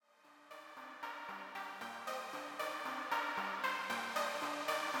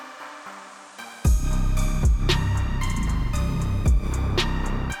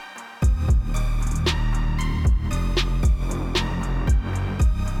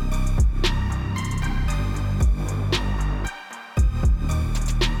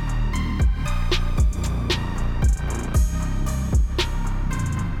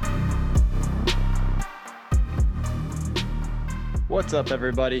What's up,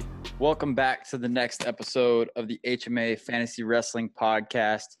 everybody? Welcome back to the next episode of the HMA Fantasy Wrestling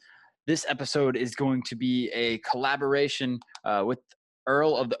Podcast. This episode is going to be a collaboration with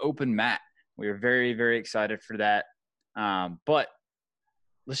Earl of the Open Mat. We are very, very excited for that. But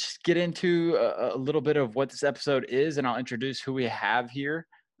let's just get into a little bit of what this episode is, and I'll introduce who we have here,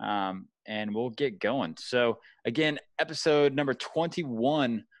 and we'll get going. So, again, episode number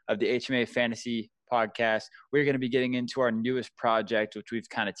 21 of the HMA Fantasy Podcast. We're going to be getting into our newest project, which we've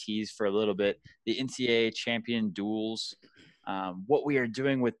kind of teased for a little bit, the NCAA Champion Duels. What we are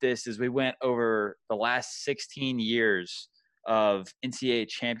doing with this is we went over the last 16 years of NCAA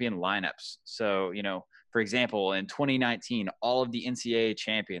champion lineups. So, for example, in 2019, all of the NCAA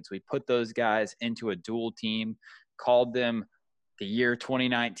champions, we put those guys into a dual team, called them the year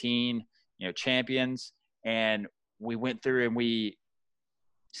 2019, champions. And we went through and we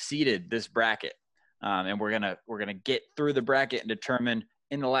seeded this bracket. And we're gonna get through the bracket and determine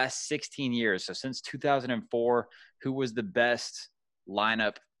in the last 16 years, so since 2004, who was the best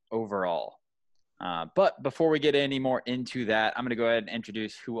lineup overall. But before we get any more into that, I'm gonna go ahead and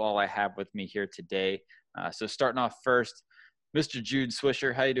introduce who all I have with me here today. So starting off first, Mr. Jude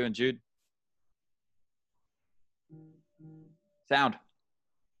Swisher. How you doing, Jude? Sound.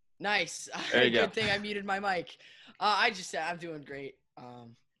 Nice. There you go. Good thing I muted my mic. I'm doing great.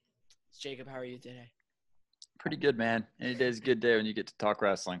 Jacob, how are you today? Pretty good, man. Any day's a good day when you get to talk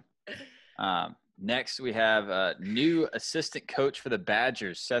wrestling. Next, we have a new assistant coach for the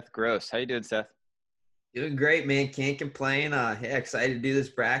Badgers, Seth Gross. How you doing, Seth? Doing great, man. Can't complain. Excited to do this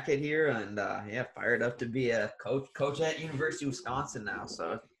bracket here, and fired up to be a coach at University of Wisconsin now.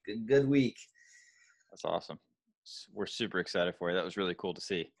 So good week. That's awesome. We're super excited for you. That was really cool to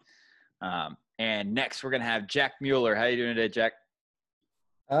see. And next, we're gonna have Jack Mueller. How you doing today, Jack?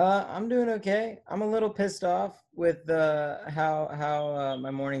 I'm doing okay. I'm a little pissed off with how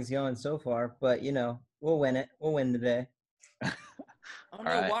my morning's going so far, but we'll win it. We'll win today. I don't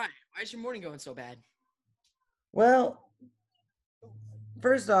know why. Why is your morning going so bad? Well,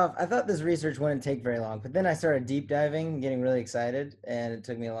 first off, I thought this research wouldn't take very long, but then I started deep diving, getting really excited, and it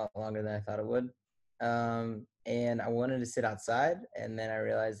took me a lot longer than I thought it would. And I wanted to sit outside, and then I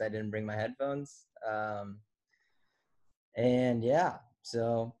realized I didn't bring my headphones.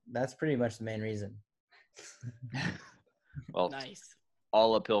 So that's pretty much the main reason. Well, nice.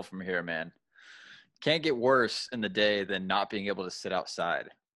 All uphill from here, man. Can't get worse in the day than not being able to sit outside.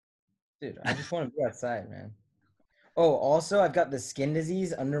 Dude, I just want to be outside, man. Oh, also, I've got the skin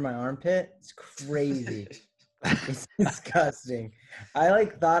disease under my armpit. It's crazy. It's disgusting. I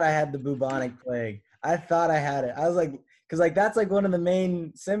thought I had the bubonic plague. I thought I had it. I was like, because that's one of the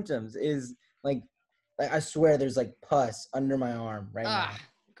main symptoms is I swear there's pus under my arm right now.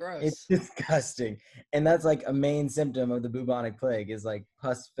 Gross. It's disgusting. And that's a main symptom of the bubonic plague is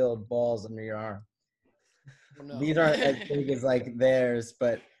pus-filled balls under your arm. Oh, no. These aren't as big as theirs,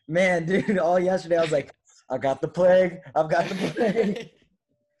 but man, dude, all yesterday I was like, I got the plague. I've got the plague.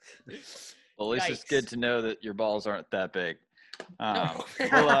 Well, at least it's good to know that your balls aren't that big. No.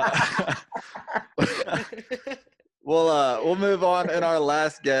 We'll move on. In our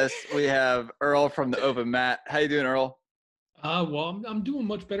last guest, we have Earl from the Open Mat. How you doing, Earl? Well, I'm doing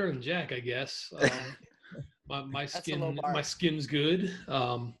much better than Jack, I guess. My skin's good.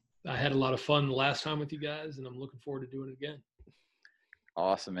 I had a lot of fun the last time with you guys, and I'm looking forward to doing it again.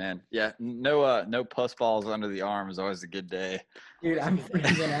 Awesome, man. Yeah, no pus balls under the arm is always a good day. Dude, I'm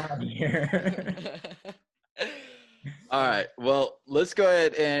freaking out here. All right. Well, let's go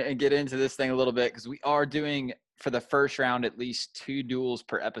ahead and get into this thing a little bit because we are doing, for the first round, at least 2 duels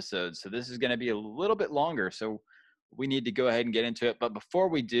per episode. So this is going to be a little bit longer. So we need to go ahead and get into it. But before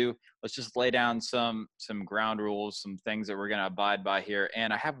we do, let's just lay down some ground rules, some things that we're going to abide by here.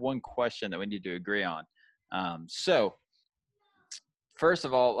 And I have one question that we need to agree on. So first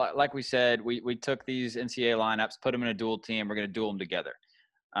of all, like we said, we took these NCAA lineups, put them in a dual team. We're going to duel them together.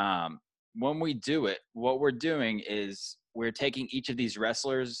 When we do it, what we're doing is we're taking each of these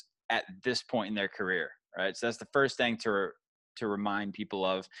wrestlers at this point in their career, right? So that's the first thing to remind people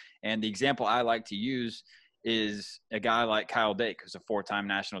of. And the example I like to use is a guy like Kyle Dake, who's a 4-time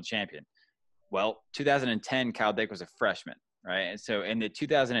national champion. Well, 2010, Kyle Dake was a freshman, right? And so in the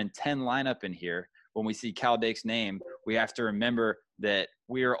 2010 lineup in here, when we see Kyle Dake's name, we have to remember that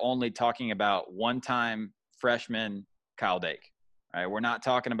we are only talking about one-time freshman Kyle Dake. Right, we're not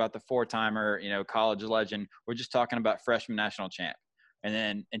talking about the 4-timer, college legend. We're just talking about freshman national champ. And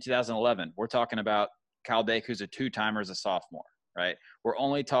then in 2011, we're talking about Kyle Dake, who's a 2-timer as a sophomore, right? We're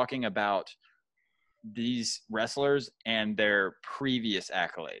only talking about these wrestlers and their previous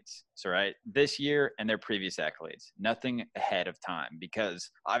accolades. So, right, this year and their previous accolades, nothing ahead of time, because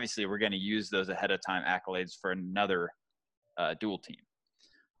obviously we're going to use those ahead of time accolades for another dual team.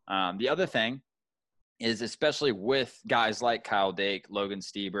 The other thing is, especially with guys like Kyle Dake, Logan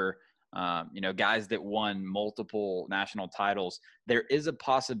Stieber, guys that won multiple national titles, there is a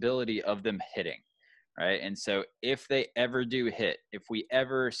possibility of them hitting, right? And so if they ever do hit, if we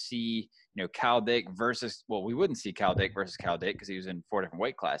ever see, Kyle Dake versus, well, we wouldn't see Kyle Dake versus Kyle Dake because he was in 4 different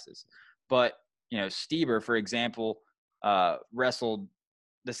weight classes. But, Stieber, for example, wrestled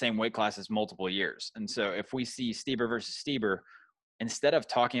the same weight classes multiple years. And so if we see Stieber versus Stieber, instead of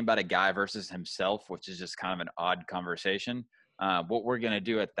talking about a guy versus himself, which is just kind of an odd conversation, what we're going to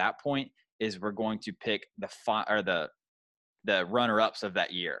do at that point is we're going to pick the runner-ups of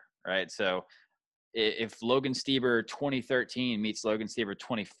that year, right? So if Logan Stieber 2013 meets Logan Stieber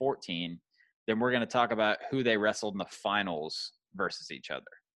 2014, then we're going to talk about who they wrestled in the finals versus each other.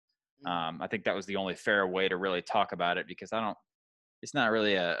 I think that was the only fair way to really talk about it, because it's not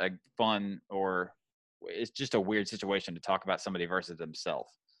really a fun, or it's just a weird situation to talk about somebody versus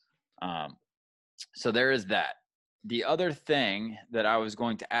themselves. So there is that. The other thing that I was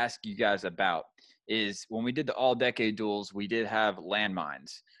going to ask you guys about is, when we did the all-decade duels, we did have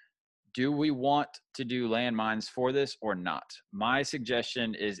landmines. Do we want to do landmines for this or not? My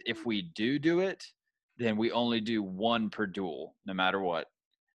suggestion is, if we do it, then we only do 1 per duel, no matter what.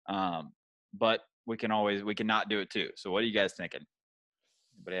 But we can not do it too. So what are you guys thinking?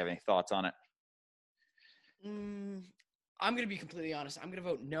 Anybody have any thoughts on it? I'm going to be completely honest. I'm going to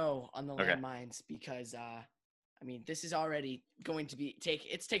vote no on the landmines, because, this is already going to be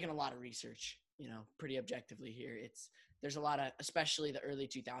it's taken a lot of research, pretty objectively here. There's a lot of, especially the early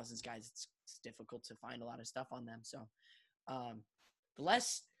 2000s guys, it's difficult to find a lot of stuff on them. So, the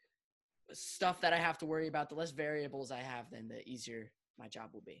less stuff that I have to worry about, the less variables I have, then the easier my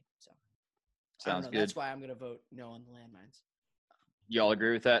job will be. So, sounds good. That's why I'm going to vote no on the landmines. Y'all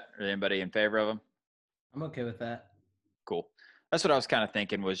agree with that? Or anybody in favor of them? I'm okay with that. Cool. That's what I was kind of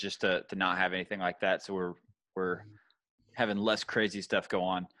thinking, was just to not have anything like that. So we're having less crazy stuff go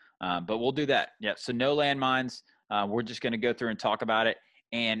on. But we'll do that. Yeah. So no landmines. We're just going to go through and talk about it.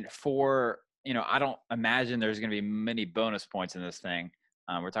 And for, I don't imagine there's going to be many bonus points in this thing.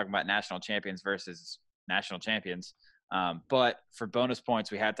 We're talking about national champions versus national champions. But for bonus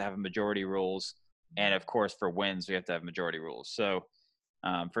points, we have to have a majority rules. And of course, for wins, we have to have majority rules. So,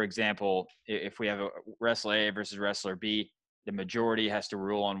 for example, if we have a wrestler A versus wrestler B, the majority has to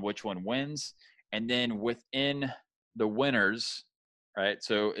rule on which one wins. And then within the winners, right?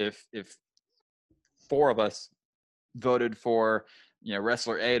 So if 4 of us voted for,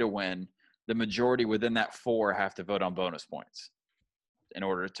 wrestler A to win, the majority within that 4 have to vote on bonus points in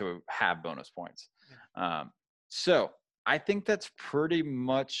order to have bonus points. So I think that's pretty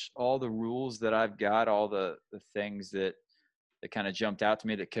much all the rules that I've got, all the things that kind of jumped out to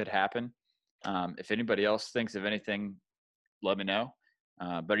me that could happen. If anybody else thinks of anything, let me know.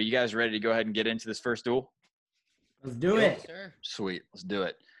 But are you guys ready to go ahead and get into this first duel? Let's do it. Sure. Sweet. Let's do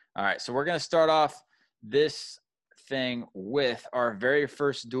it. All right. So we're going to start off this thing with our very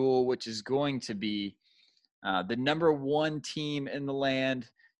first duel, which is going to be the number 1 team in the land,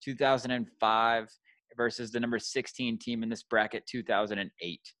 2005, versus the number 16 team in this bracket,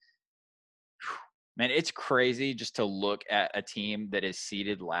 2008. Man, it's crazy just to look at a team that is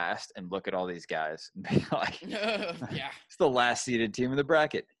seeded last and look at all these guys and be like, yeah, it's the last seeded team in the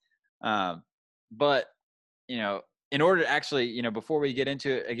bracket. But, in order to actually, before we get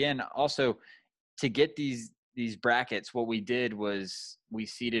into it, again, also to get these brackets, what we did was we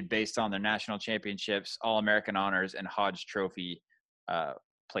seeded based on their national championships, All-American honors, and Hodge Trophy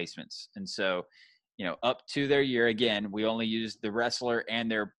placements. And so, up to their year, again, we only used the wrestler and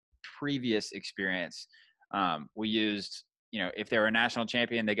their previous experience. We used, if they were a national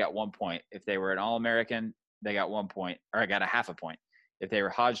champion, they got 1 point. If they were an All-American, they got 1 point, or I got a half a point. If they were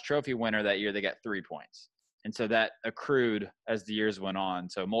Hodge Trophy winner that year, they got 3 points. And so that accrued as the years went on.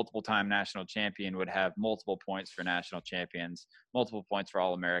 So multiple time national champion would have multiple points for national champions, multiple points for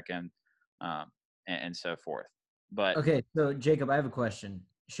All-American, and so forth. But okay, so Jacob, I have a question.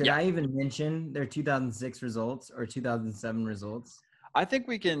 Should Yeah. I even mention their 2006 results or 2007 results? I think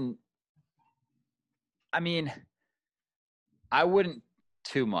we can. I wouldn't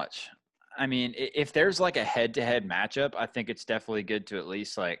too much. If there's like a head-to-head matchup, I think it's definitely good to at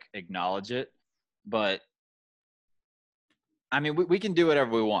least like acknowledge it. But we can do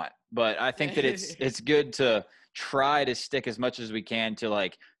whatever we want. But I think that it's good to try to stick as much as we can to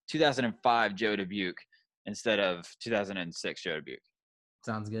like 2005 Joe Dubuque instead of 2006 Joe Dubuque.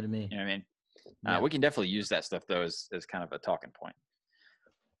 Sounds good to me. You know what I mean? We can definitely use that stuff though as kind of a talking point.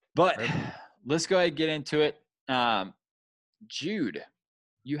 But let's go ahead and get into it. Jude,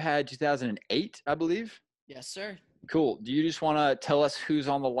 you had 2008, I believe. Yes, sir. Cool. Do you just want to tell us who's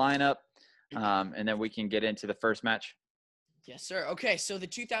on the lineup, and then we can get into the first match? Yes, sir. Okay, so the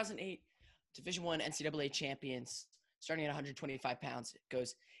 2008 Division I NCAA champions, starting at 125 pounds, it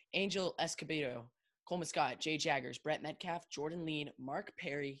goes Angel Escobedo, Coleman Scott, Jay Jaggers, Brett Metcalf, Jordan Lean, Mark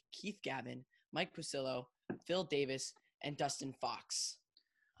Perry, Keith Gavin, Mike Pusillo, Phil Davis, and Dustin Fox.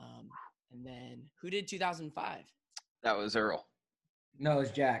 And then who did 2005? That was Earl. No, it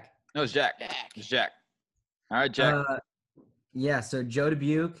was Jack. No, it was Jack. It was Jack. All right, Jack. Yeah, so Joe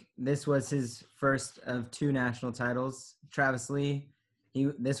Dubuque, this was his first of 2 national titles. Travis Lee,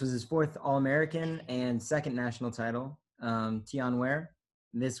 this was his 4th All-American and 2nd national title. Tion Ware,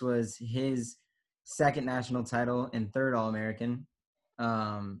 this was his 2nd national title and 3rd All-American.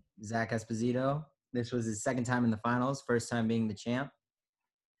 Zach Esposito, this was his 2nd time in the finals, 1st time being the champ.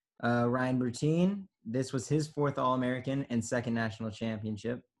 Ryan Bertine, this was his 4th All-American and 2nd national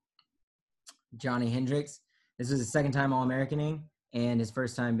championship. Johnny Hendricks, this was his 2nd time All-Americaning and his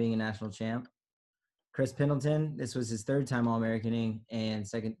 1st time being a national champ. Chris Pendleton, this was his 3rd time All-Americaning and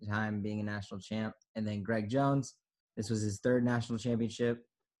 2nd time being a national champ. And then Greg Jones, this was his 3rd national championship.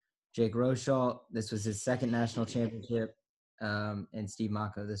 Jake Rochelle, this was his 2nd national championship. And Steve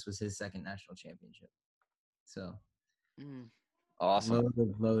Mako, this was his 2nd national championship. So, awesome.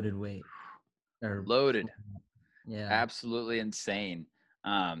 Loaded weight. Loaded. Yeah. Absolutely insane.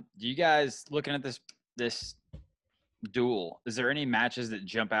 Do you guys, looking at this duel, is there any matches that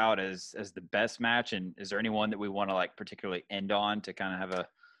jump out as the best match, and is there any one that we want to like particularly end on to kind of have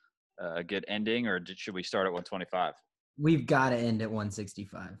a good ending, or should we start at 125? We've got to end at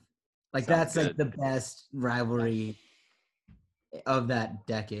 165. Like, that's like the best rivalry of that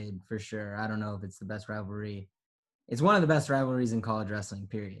decade for sure. I don't know if it's the best rivalry. It's one of the best rivalries in college wrestling,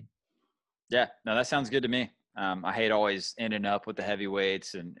 period. Yeah, no, that sounds good to me. I hate always ending up with the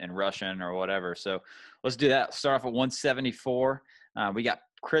heavyweights and rushing or whatever. So let's do that. Start off at 174. We got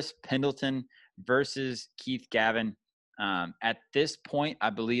Chris Pendleton versus Keith Gavin. At this point, I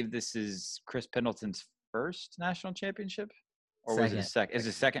believe this is Chris Pendleton's first national championship, or was it second? Is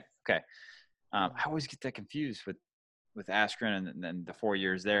it second? Okay. I always get that confused with Askren and then the 4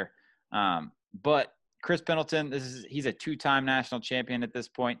 years there. But Chris Pendleton, he's a 2-time national champion at this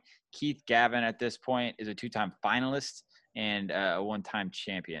point. Keith Gavin at this point is a 2-time finalist and a 1-time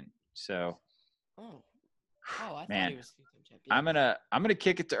champion. So, I man, thought he was 2-time champion. I'm gonna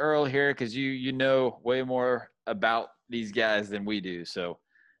kick it to Earl here because you know way more about these guys than we do. So,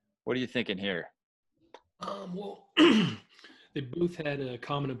 what are you thinking here? Well, they both had a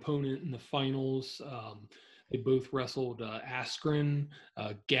common opponent in the finals. They both wrestled Askren.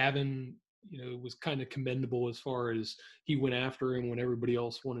 Gavin, was kind of commendable as far as he went after him when everybody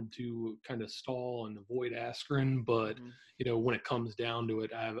else wanted to kind of stall and avoid Askren. But, when it comes down to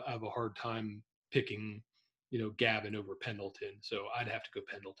it, I have a hard time picking, Gavin over Pendleton. So I'd have to go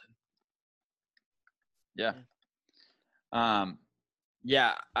Pendleton. Yeah.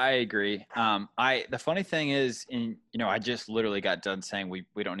 Yeah, I agree. The funny thing is, I just literally got done saying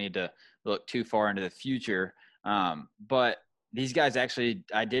we don't need to look too far into the future. But these guys actually,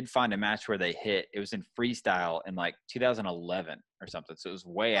 I did find a match where they hit. It was in freestyle in like 2011 or something. So it was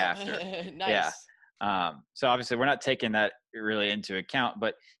way after. Nice. Yeah. So obviously we're not taking that really into account,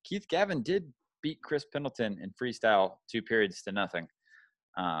 but Keith Gavin did beat Chris Pendleton in freestyle 2-0.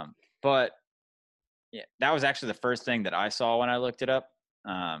 But yeah, that was actually the first thing that I saw when I looked it up.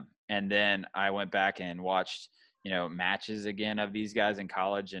 And then I went back and watched, matches again of these guys in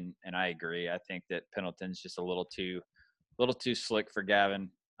college. And I agree. I think that Pendleton's just a little too slick for Gavin.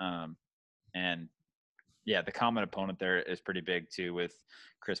 And yeah, the common opponent there is pretty big too, with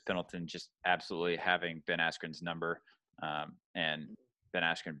Chris Pendleton just absolutely having Ben Askren's number, and Ben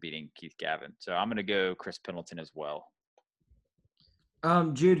Askren beating Keith Gavin. So I'm going to go Chris Pendleton as well.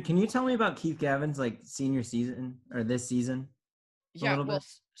 Jude, can you tell me about Keith Gavin's senior season or this season? Yeah, well,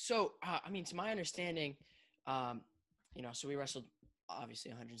 so to my understanding, so we wrestled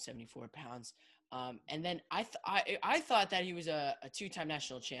obviously 174 pounds. And then I thought that he was a 2-time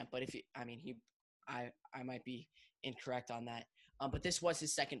national champ, but I might be incorrect on that. But this was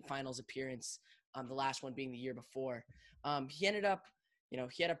his 2nd finals appearance, the last one being the year before. He ended up,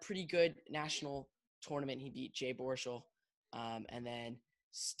 he had a pretty good national tournament. He beat Jay Borschel, and then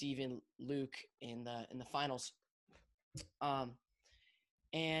Stephen Luke in the finals. But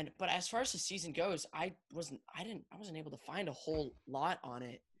as far as the season goes, I wasn't able to find a whole lot on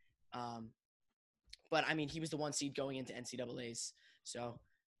it. But he was the 1 seed going into NCAAs, so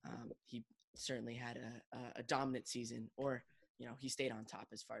certainly had a dominant season, or he stayed on top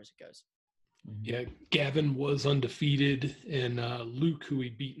as far as it goes. Yeah, Gavin was undefeated, and Luke, who he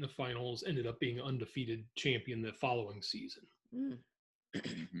beat in the finals, ended up being undefeated champion the following season.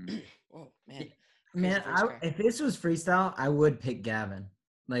 Oh man, Man, if this was freestyle, I would pick Gavin.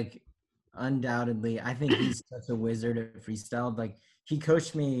 Like, undoubtedly, I think he's such a wizard at freestyle. Like, he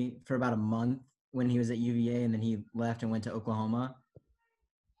coached me for about a month when he was at UVA, and then he left and went to Oklahoma.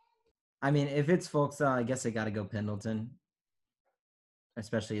 I mean, if it's folk style, I guess I got to go Pendleton,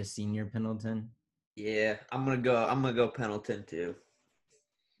 especially a senior Pendleton. Yeah, I'm gonna go Pendleton too.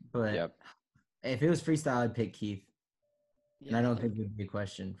 But if it was freestyle, I'd pick Keith. Yeah, and I don't think it would be a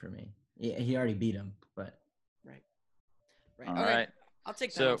question for me. He already beat him, but right. All Okay. right. I'll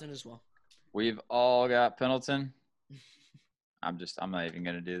take Pendleton as well. We've all got Pendleton. I'm not even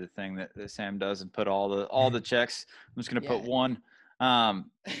gonna do the thing that Sam does and put all the checks. I'm just gonna put one.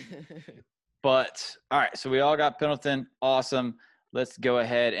 But all right, so we all got Pendleton. Awesome. Let's go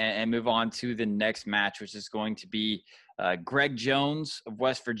ahead and move on to the next match, which is going to be Greg Jones of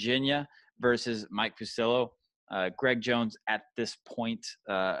West Virginia versus Mike Pucillo. Greg Jones at this point,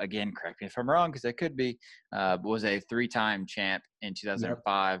 again, correct me if I'm wrong, because I could be, was a 3-time champ in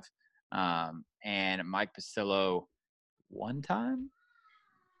 2005. Yep. And Mike Pucillo 1 time,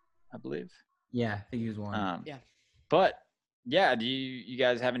 I believe. Yeah, I think he was 1. Yeah. But yeah, do you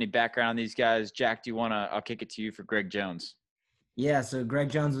guys have any background on these guys? Jack, do you want to? I'll kick it to you for Greg Jones. Yeah, so Greg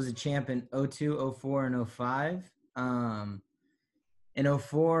Jones was a champ in 02, 04, and 05. In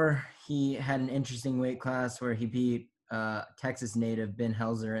 04, he had an interesting weight class where he beat Texas native Ben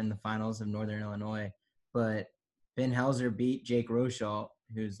Helzer in the finals of Northern Illinois. But Ben Helzer beat Jake Rochelle,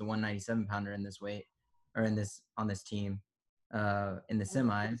 who's the 197-pounder in this weight, or on this team, in the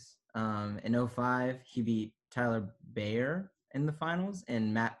semis. In 05, he beat Tyler Bayer in the finals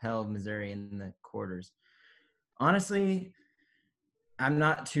and Matt Pell of Missouri in the quarters. Honestly, I'm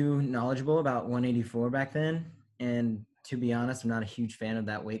not too knowledgeable about 184 back then, and to be honest, I'm not a huge fan of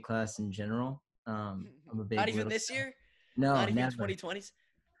that weight class in general. I'm a big. Not even this year. No, not even never. 2020s,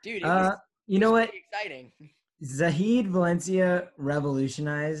 dude. You know what? Exciting. Zahid Valencia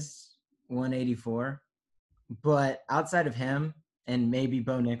revolutionized 184, but outside of him and maybe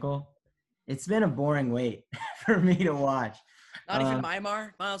Bo Nickel, it's been a boring weight for me to watch. Not even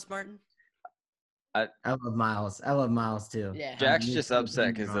Miles Martin. I love Miles. I love Miles too. Yeah. Jack's just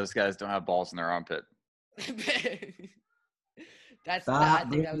upset because those guys don't have balls in their armpit. Stop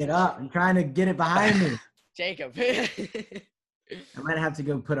bringing it up. I'm trying to get it behind me. Jacob. I might have to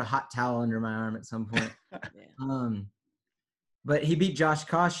go put a hot towel under my arm at some point. But he beat Josh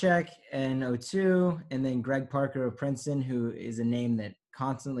Koscheck in 02, and then Greg Parker of Princeton, who is a name that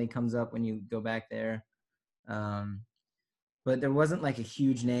constantly comes up when you go back there. But there wasn't like a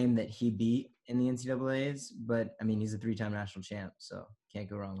huge name that he beat in the NCAAs. But, I mean, he's a 3-time national champ, so can't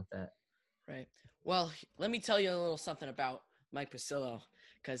go wrong with that. Right. Well, let me tell you a little something about Mike Pucillo,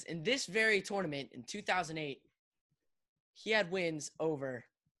 because in this very tournament in 2008, he had wins over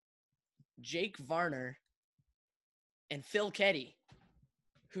Jake Varner and Phil Keddy,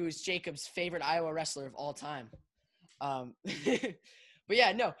 who's Jacob's favorite Iowa wrestler of all time. But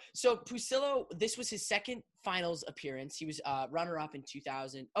yeah, no. So Pucillo, this was his second finals appearance. He was runner-up in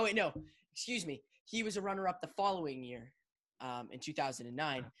 2000. Oh, wait, no. Excuse me. He was a runner-up the following year in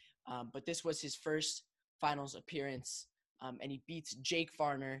 2009. But this was his first finals appearance. And he beats Jake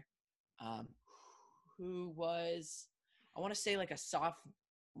Varner, who was, I want to say like a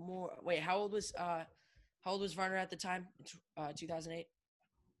sophomore. Wait, how old was Varner at the time? 2008.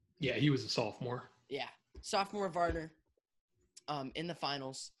 Yeah, he was a sophomore. Yeah, sophomore Varner, in the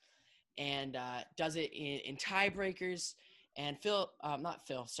finals, and does it in tiebreakers. And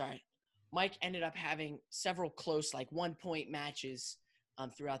Mike ended up having several close, like 1-point matches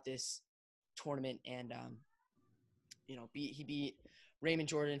throughout this tournament, and he beat Raymond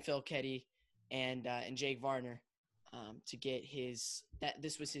Jordan, Phil Keddy, and Jake Varner to get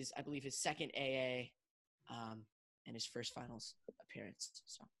this was his, I believe, his second AA and his first finals appearance.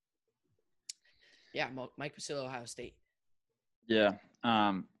 So yeah, Mike Pucillo, Ohio State. Yeah,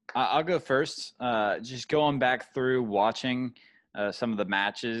 I'll go first. Just going back through watching some of the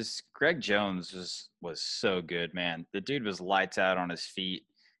matches, Greg Jones was so good, man. The dude was lights out on his feet.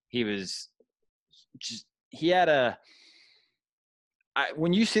 He was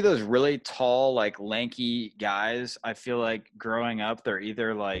when you see those really tall, like lanky guys, I feel like growing up, they're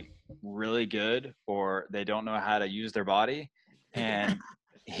either like really good or they don't know how to use their body. And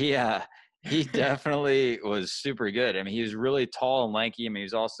he definitely was super good. I mean, he was really tall and lanky. I mean, he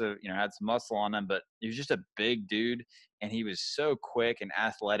was also, had some muscle on him, but he was just a big dude, and he was so quick and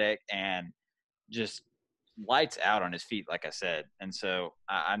athletic. And just lights out on his feet, like I said. And so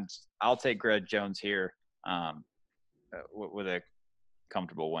I'll take Greg Jones here with a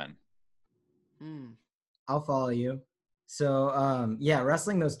comfortable win. I'll follow you. So yeah,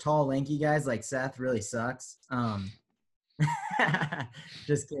 wrestling those tall, lanky guys like Seth really sucks.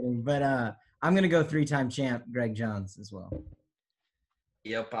 Just kidding. But I'm gonna go 3-time champ Greg Jones as well.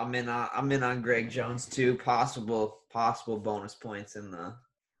 Yep, I'm in on Greg Jones too. Possible bonus points in the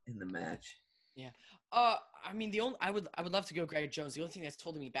match. Yeah. I mean, I would love to go Greg Jones. The only thing that's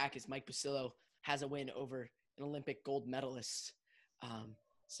holding me back is Mike Busillo has a win over an Olympic gold medalist.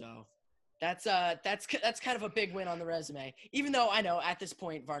 So that's kind of a big win on the resume. Even though I know at this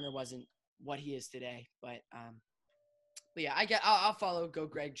point Varner wasn't what he is today, but yeah, I'll follow. Go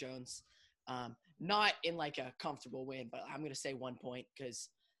Greg Jones. Not in like a comfortable win, but I'm gonna say 1 point because,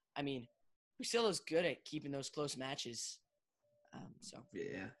 I mean, Busillo's good at keeping those close matches. So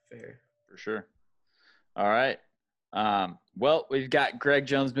yeah, fair for sure. All right. Well, we've got Greg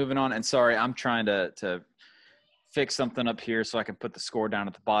Jones moving on, and sorry, I'm trying to fix something up here so I can put the score down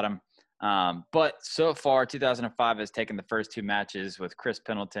at the bottom. But so far, 2005 has taken the first 2 matches with Chris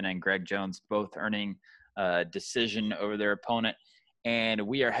Pendleton and Greg Jones both earning a decision over their opponent. And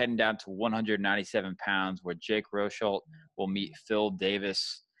we are heading down to 197 pounds where Jake Rosholt will meet Phil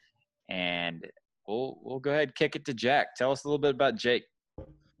Davis. And we'll go ahead and kick it to Jack. Tell us a little bit about Jake.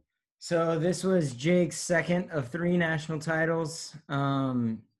 So this was Jake's second of 3 national titles.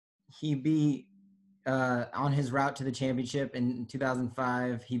 He beat on his route to the championship in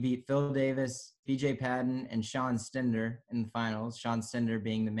 2005. He beat Phil Davis, BJ Patton, and Sean Stender in the finals. Sean Stender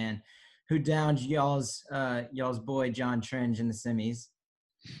being the man who downed y'all's boy John Tringe in the semis.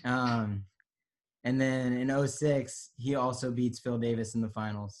 And then in 2006, he also beats Phil Davis in the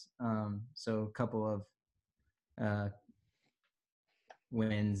finals. So a couple of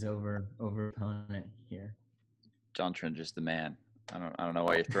wins over opponent here. John Tringe is the man. I don't know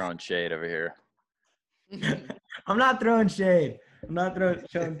why you're throwing shade over here. I'm not throwing shade. I'm not throwing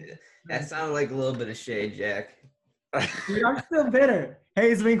shade. That sounded like a little bit of shade, Jack. Dude, I'm still bitter.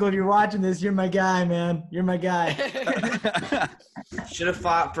 Hayeswinkle, if you're watching this, you're my guy, man. You're my guy. Should have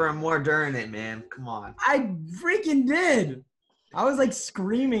fought for him more during it, man. Come on. I freaking did. I was like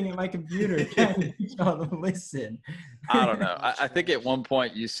screaming at my computer trying to get y'all to listen. I don't know. I think at one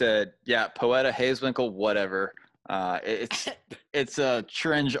point you said, yeah, Poeta, Hayeswinkle, whatever. It's a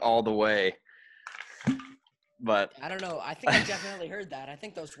Tringe all the way. But I don't know. I think I definitely heard that. I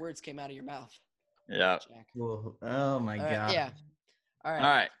think those words came out of your mouth. Yeah. Jack. Oh my God. Yeah. All right.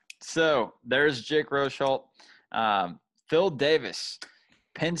 All right. So there's Jake Rosholt. Phil Davis,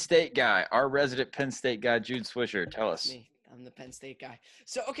 Penn State guy, our resident Penn State guy, Jude Swisher. Tell us. Me. I'm the Penn State guy.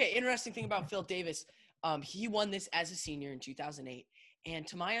 So, okay, interesting thing about Phil Davis. He won this as a senior in 2008. And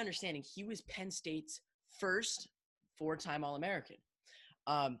to my understanding, he was Penn State's first 4-time All-American.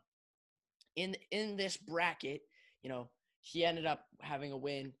 In this bracket, he ended up having a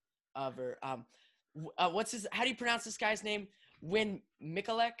win over how do you pronounce this guy's name? Win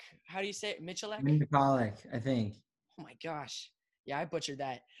Michalek? How do you say it? Michalek? Michalek, I think. Oh my gosh. Yeah, I butchered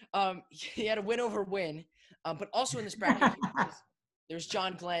that. He had a win over win. But also in this bracket, there's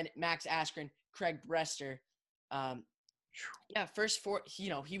John Glenn, Max Askren, Craig Brester. First 4,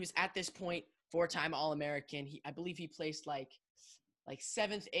 he was at this point 4-time All-American. I believe he placed like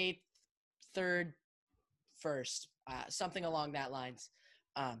 7th, 8th, 3rd, 1st, something along that lines.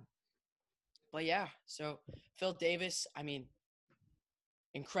 But yeah, so Phil Davis, I mean,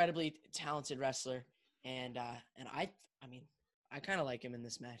 incredibly talented wrestler, and I kind of like him in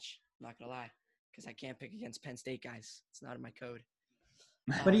this match. I'm not gonna lie, because I can't pick against Penn State guys. It's not in my code.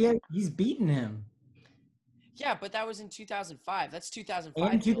 But he's beaten him. Yeah, but that was in 2005. That's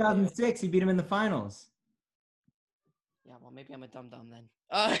 2005. And 2006, he beat him in the finals. Yeah, well, maybe I'm a dum-dum then.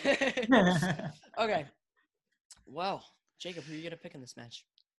 Okay. Well, Jacob, who are you going to pick in this match?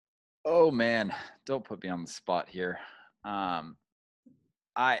 Oh, man. Don't put me on the spot here. I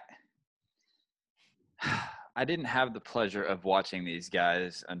didn't have the pleasure of watching these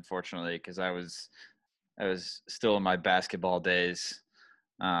guys, unfortunately, because I was still in my basketball days.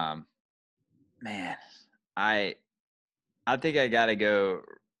 Man, I think I got to go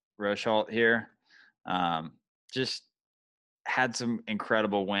Rosholt here. Just had some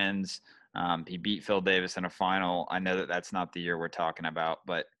incredible wins. He beat Phil Davis in a final. I know that that's not the year we're talking about,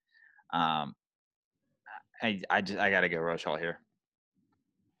 but I got to go Rosholt here.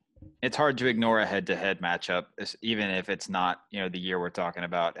 It's hard to ignore a head-to-head matchup, even if it's not, the year we're talking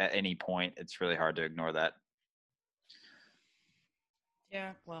about at any point. It's really hard to ignore that.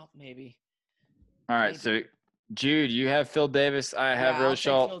 Yeah, well, maybe. All right, so Jude, you have Phil Davis. I have I'll take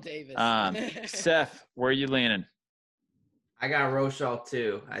Phil Rosholt. Davis. Seth, where are you leaning? I got Rochelle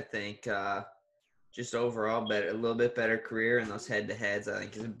too. I think just overall better, a little bit better career in those head-to-heads. I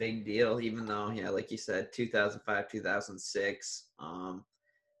think is a big deal. Even though, like you said, 2005, 2006.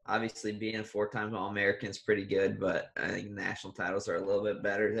 Obviously, being a 4-time All-American is pretty good, but I think national titles are a little bit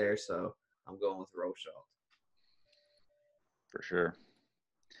better there. So I'm going with Rochelle. For sure.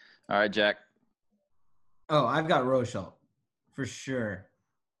 All right, Jack. Oh, I've got Rochelle for sure.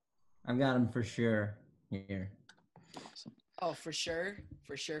 I've got him for sure here. Awesome. Oh, for sure.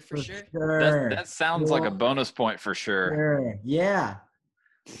 Sure. That sounds like a bonus point for sure. Yeah,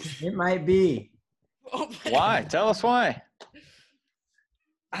 it might be. Why? Tell us why.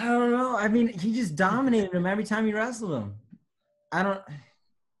 I don't know. I mean, he just dominated him every time he wrestled him.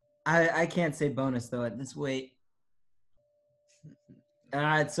 I can't say bonus though at this weight.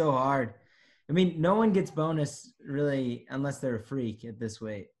 It's so hard. I mean, no one gets bonus really unless they're a freak at this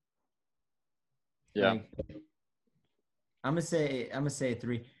weight. Yeah. Like, I'm gonna say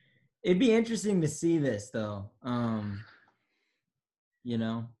 3. It'd be interesting to see this though.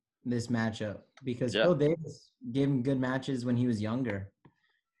 This matchup because Phil Davis gave him good matches when he was younger.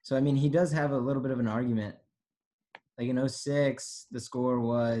 So, I mean, he does have a little bit of an argument. Like in 2006, the score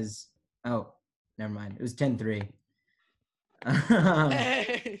was – oh, never mind. It was 10-3.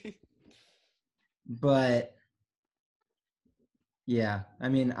 But, yeah. I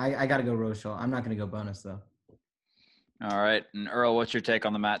mean, I got to go Rochelle. I'm not going to go bonus, though. All right. And, Earl, what's your take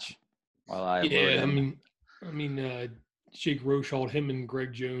on the match? Jake Rochelle, him and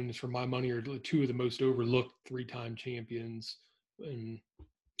Greg Jones, for my money, are 2 of the most overlooked 3-time champions. And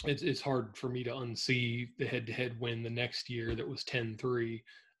it's hard for me to unsee the head-to-head win the next year that was 10-3.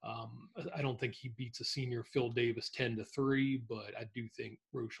 I don't think he beats a senior Phil Davis 10-3, but I do think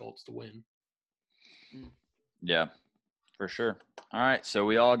Rochelle's the win. Yeah, for sure. All right, so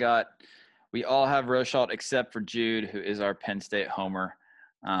we all have Rochelle except for Jude, who is our Penn State homer.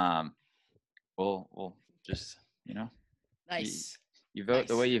 We'll just nice. You vote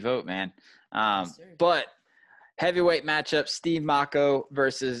the way you vote, man. But heavyweight matchup: Steve Mocco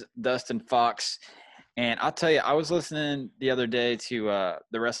versus Dustin Fox. And I'll tell you, I was listening the other day to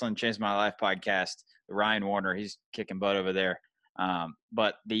the Wrestling Changed My Life podcast. Ryan Warner, he's kicking butt over there.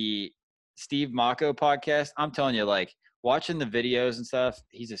 But the Steve Mocco podcast, I'm telling you, like watching the videos and stuff,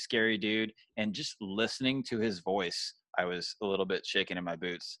 he's a scary dude. And just listening to his voice, I was a little bit shaking in my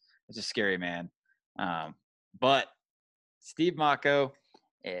boots. It's a scary man. But Steve Mocco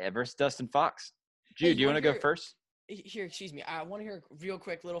versus Dustin Fox. Jude, do you want to go first? Here, excuse me. I want to hear a real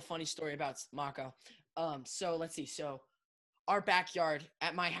quick little funny story about Mocco. So let's see. So our backyard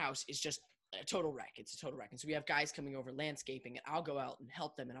at my house is just a total wreck. It's a total wreck. And so we have guys coming over landscaping, and I'll go out and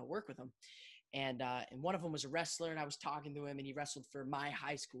help them, and I'll work with them. And one of them was a wrestler, and I was talking to him, and he wrestled for my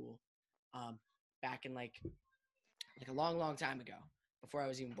high school back in like a long, long time ago, before I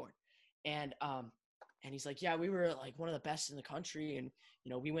was even born. And he's like, yeah, we were like one of the best in the country. And,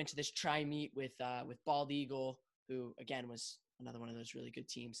 we went to this tri-meet with Bald Eagle, who again was another one of those really good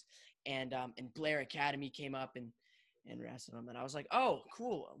teams. And Blair Academy came up and wrestled him. And I was like, oh,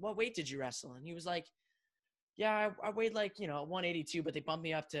 cool. What weight did you wrestle? And he was like, yeah, I weighed like, 182, but they bumped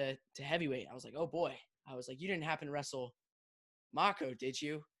me up to heavyweight. I was like, oh boy. I was like, you didn't happen to wrestle Mocco, did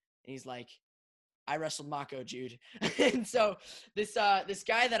you? And he's like, I wrestled Mocco, Jude. And so this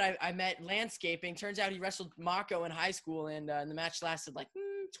guy that I met landscaping, turns out he wrestled Mocco in high school, and the match lasted like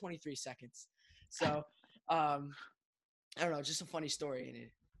 23 seconds. So I don't know, just a funny story, and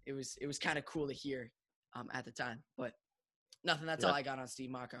it was kind of cool to hear at the time. But nothing. That's all I got on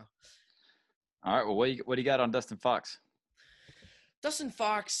Steve Mocco. All right. Well, what do you got on Dustin Fox? Dustin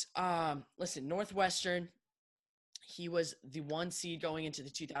Fox, listen, Northwestern. He was the 1 seed going into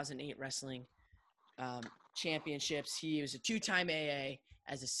the 2008 wrestling championships. He was a 2-time AA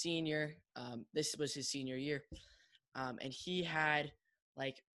as a senior. This was his senior year. And he had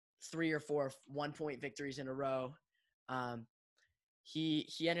like 3 or 4 1-point victories in a row. He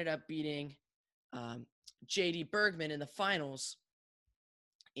ended up beating JD Bergman in the finals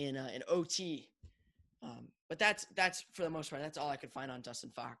in OT. But that's for the most part, that's all I could find on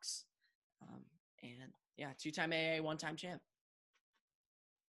Dustin Fox. And yeah, 2-time AA, 1-time champ.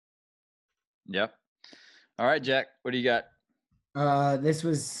 Yep. All right, Jack, what do you got? This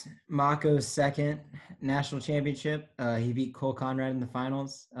was Mocco's second national championship. He beat Cole Conrad in the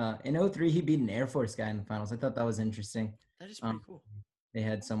finals. In 2003, he beat an Air Force guy in the finals. I thought that was interesting. That is pretty cool. They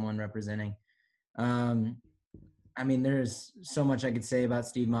had someone representing. I mean, there's so much I could say about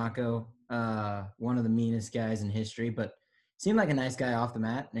Steve Mocco. One of the meanest guys in history, but seemed like a nice guy off the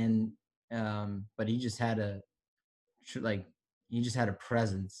mat. And but he just had a like he just had a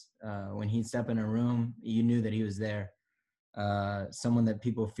presence. When he'd step in a room, you knew that he was there. Someone that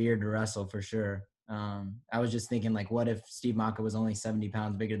people feared to wrestle for sure. I was just thinking, like, what if Steve Maka was only 70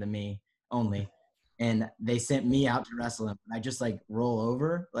 pounds bigger than me only, and they sent me out to wrestle him? I just like roll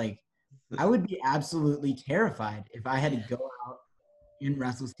over. Like, I would be absolutely terrified if I had to go out and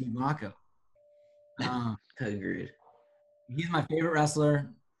wrestle Steve Maka. Agreed. He's my favorite wrestler.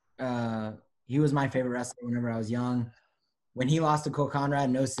 He was my favorite wrestler whenever I was young. When he lost to Cole Conrad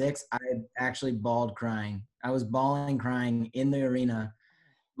in 06, I actually bawled crying. I was bawling crying in the arena.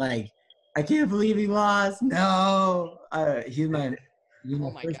 Like, I can't believe he lost. No. He's my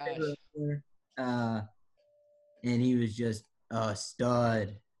Oh my first gosh. favorite wrestler. And he was just a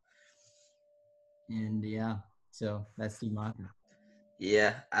stud. And yeah, so that's Steve Maka.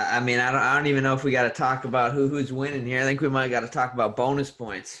 Yeah, I mean, I don't even know if we got to talk about who's winning here. I think we might got to talk about bonus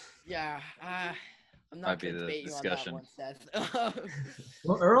points. Yeah, I'm Might not be going to the debate you on discussion. that one, Seth.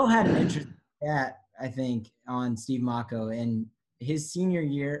 Well, Earl had an interesting stat, I think, on Steve Mako. And his senior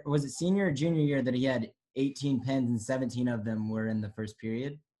year, was it senior or junior year that he had 18 pens and 17 of them were in the first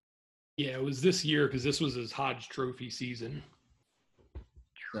period? Yeah, it was this year because this was his Hodge Trophy season.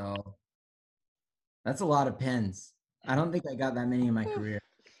 So that's a lot of pens. I don't think I got that many in my career.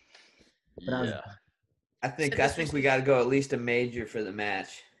 But Yeah. I think we got to go at least a major for the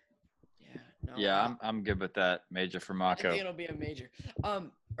match. Yeah, I'm good with that. Major for I Mako. think it'll be a major.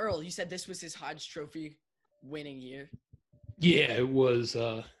 Earl, you said this was his Hodge Trophy winning year. Yeah, it was.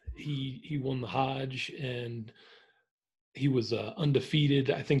 He won the Hodge and he was undefeated.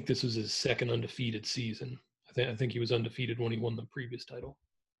 I think this was his second undefeated season. I think he was undefeated when he won the previous title.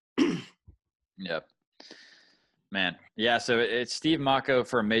 Yep. Man. Yeah, so it's Steve Mako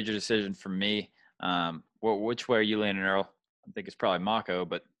for a major decision for me. Which way are you leaning, Earl? I think it's probably Mako,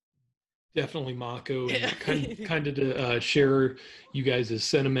 but Definitely Mako. And kind of to share you guys'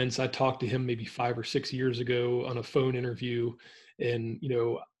 sentiments, I talked to him maybe 5 or 6 years ago on a phone interview. And,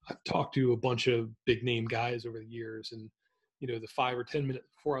 I've talked to a bunch of big name guys over the years. And, the 5 or 10 minutes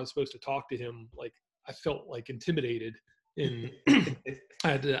before I was supposed to talk to him, like I felt like intimidated. And I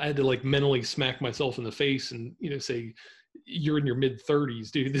had to like mentally smack myself in the face and, say, you're in your mid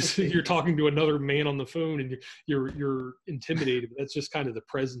 30s, dude. You're talking to another man on the phone and you're intimidated. That's just kind of the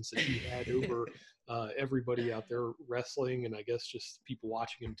presence that he had over everybody out there wrestling, and I guess just people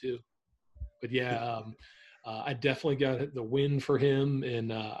watching him too. But yeah, I definitely got the win for him,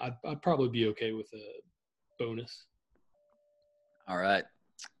 and I'd probably be okay with a bonus. all right.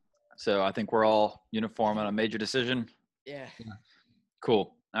 So I think we're all uniform on a major decision. Yeah.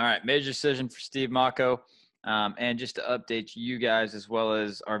 Cool. All right. Major decision for Steve Mako. And just to update you guys as well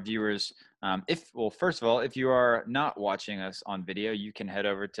as our viewers, first of all, if you are not watching us on video, you can head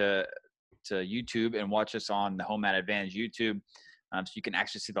over to YouTube and watch us on the Home Mat Advantage YouTube, so you can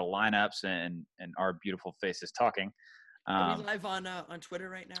actually see the lineups and our beautiful faces talking. Are we live on Twitter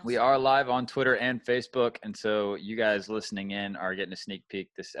right now? We are live on Twitter and Facebook, and so you guys listening in are getting a sneak peek.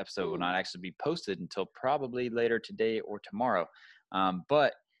 This episode will not actually be posted until probably later today or tomorrow,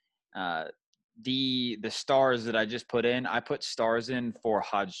 but the stars that I just put in, I put stars in for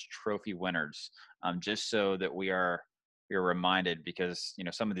Hodge Trophy winners, just so that we're reminded, because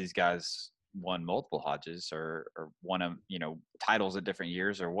some of these guys won multiple Hodges or won titles at different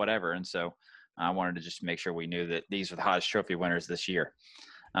years or whatever, and so I wanted to just make sure we knew that these are the Hodge Trophy winners this year.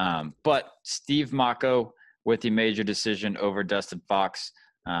 But Steve Mako with the major decision over Dustin Fox,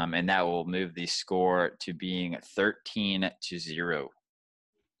 and that will move the score to being 13-0.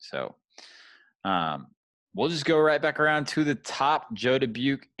 So we'll just go right back around to the top. Joe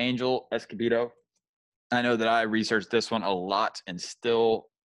Dubuque, Angel Escobedo. I know that I researched this one a lot and still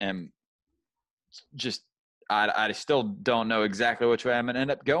am just I still don't know exactly which way I'm going to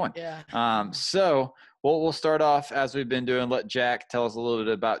end up going. Yeah. So we'll start off as we've been doing. Let Jack tell us a little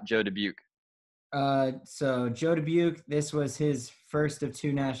bit about Joe Dubuque. So Joe Dubuque, this was his first of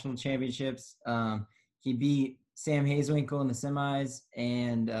 2 national championships. He beat Sam Hazewinkle in the semis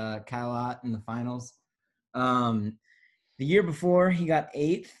and Kyle Ott in the finals. The year before, he got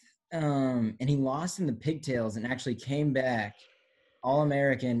 8th, and he lost in the pigtails and actually came back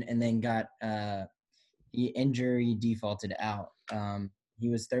All-American and then got he injury defaulted out. He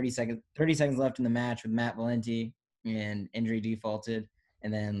was 30 seconds left in the match with Matt Valenti and injury defaulted,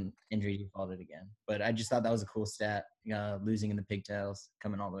 and then injury defaulted again. But I just thought that was a cool stat, losing in the pigtails,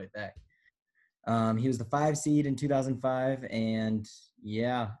 coming all the way back. He was the 5 seed in 2005, and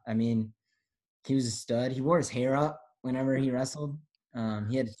yeah, I mean, he was a stud. He wore his hair up whenever he wrestled.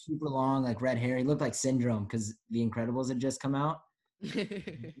 He had super long, like, red hair. He looked like Syndrome because The Incredibles had just come out. He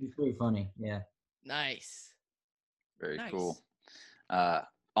was pretty funny, yeah. Nice. Very Nice. cool.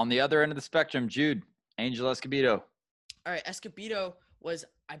 On the other end of the spectrum, Jude, Angel Escobedo. All right, Escobedo was,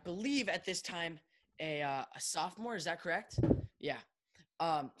 I believe, at this time a sophomore. Is that correct? Yeah.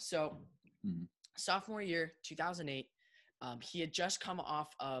 So sophomore year, 2008. He had just come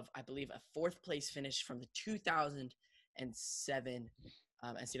off of, I believe, a 4th place finish from the 2007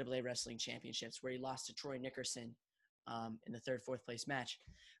 NCAA Wrestling Championships, where he lost to Troy Nickerson in the 3rd, 4th place match.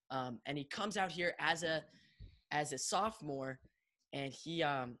 And he comes out here as a sophomore, and he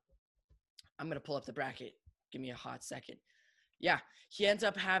I'm gonna pull up the bracket. Give me a hot second. Yeah, he ends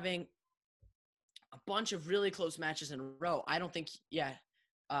up having a bunch of really close matches in a row. I don't think,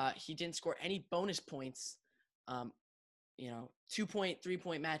 he didn't score any bonus points. 2-point,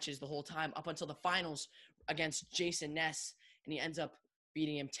 3-point matches the whole time up until the finals against Jason Ness, and he ends up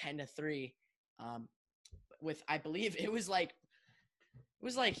beating him 10-3. With, I believe it was like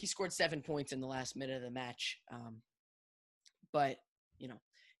he scored 7 points in the last minute of the match. But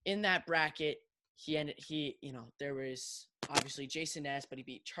in that bracket, there was obviously Jason Ness, but he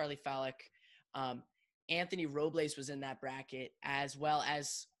beat Charlie Fallick. Anthony Robles was in that bracket, as well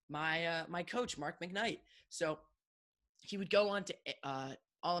as my coach, Mark McKnight. So he would go on to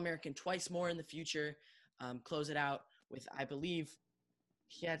All-American twice more in the future, close it out with, I believe,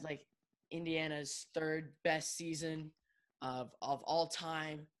 he had like Indiana's 3rd best season of all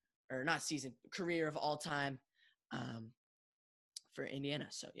time, or not season, career of all time for Indiana.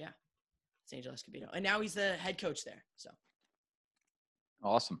 So yeah, it's Angel Escobedo, and now he's the head coach there. So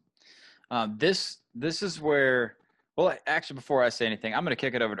awesome. This is where, well, actually, before I say anything, I'm going to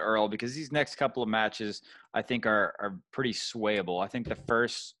kick it over to Earl, because these next couple of matches I think are pretty swayable. I think the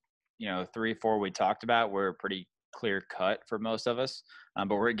first 3-4 we talked about were pretty clear cut for most of us, but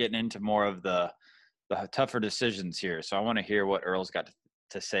we're getting into more of the tougher decisions here. So I want to hear what Earl's got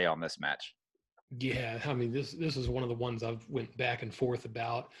to say on this match. Yeah, I mean, this is one of the ones I've went back and forth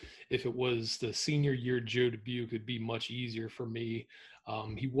about. If it was the senior year Joe Dubuque, it'd be much easier for me.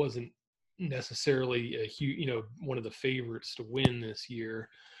 He wasn't necessarily a huge, one of the favorites to win this year.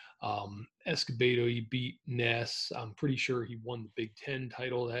 Escobedo, he beat Ness. I'm pretty sure he won the Big Ten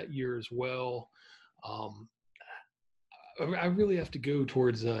title that year as well. I really have to go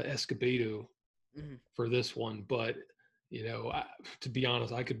towards Escobedo for this one, but to be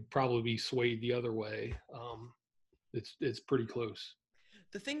honest, I could probably be swayed the other way. It's pretty close.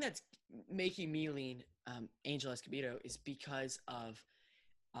 The thing that's making me lean Angel Escobedo is because of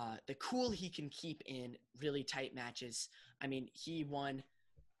the cool he can keep in really tight matches. I mean, he won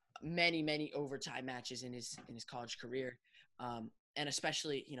many overtime matches in his college career, and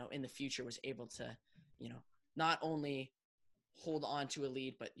especially in the future was able to not only hold on to a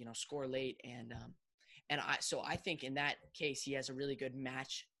lead but score late, and I think in that case he has a really good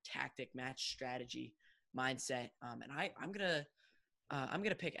match strategy mindset, and I'm gonna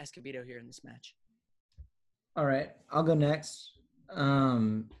pick Escobedo here in this match. All right, I'll go next.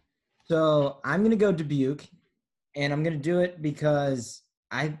 So I'm gonna go Dubuque, and I'm gonna do it because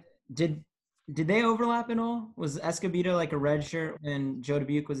I did they overlap at all? Was Escobedo like a red shirt when Joe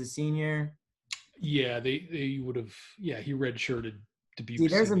Dubuque was a senior? Yeah, they would have. Yeah, he redshirted Dubuque. See,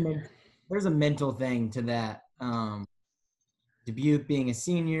 there's a mental thing to that. Dubuque being a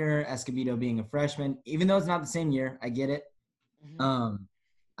senior, Escobedo being a freshman, even though it's not the same year, I get it. Mm-hmm.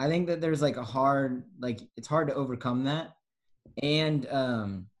 I think that there's it's hard to overcome that. And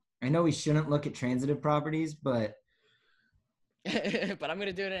I know we shouldn't look at transitive properties, but but I'm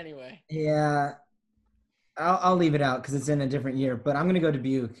gonna do it anyway. Yeah, I'll leave it out because it's in a different year. But I'm gonna go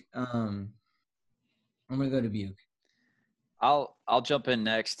Dubuque. I'm gonna go Dubuque. I'll jump in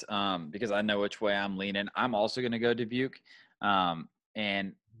next because I know which way I'm leaning. I'm also gonna go Dubuque,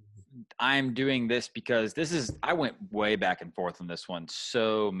 and I'm doing this because I went way back and forth on this one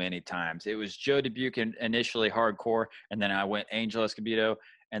so many times. It was Joe Dubuque initially hardcore, and then I went Angel Escobedo,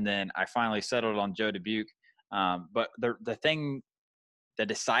 and then I finally settled on Joe Dubuque. But the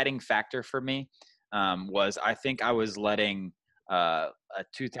deciding factor for me was I think I was letting a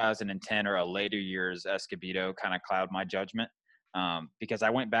 2010 or a later year's Escobedo kind of cloud my judgment because I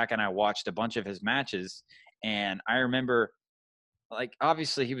went back and I watched a bunch of his matches, and I remember,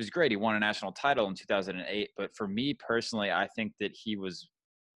 obviously he was great. He won a national title in 2008, but for me personally, I think that he was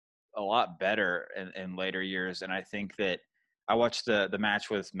a lot better in later years, and I think that I watched the match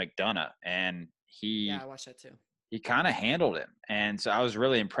with McDonough, and I watched that too. He kind of handled him. And so I was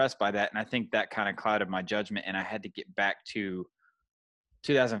really impressed by that. And I think that kind of clouded my judgment. And I had to get back to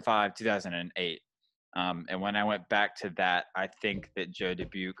 2005, 2008. And when I went back to that, I think that Joe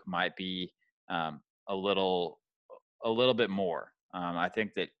Dubuque might be a little bit more. I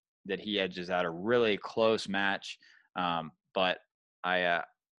think that he edges out a really close match. But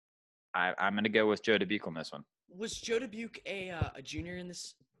I'm going to go with Joe Dubuque on this one. Was Joe Dubuque a junior in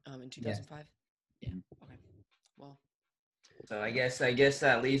this in 2005? Yeah. Okay. Well. So I guess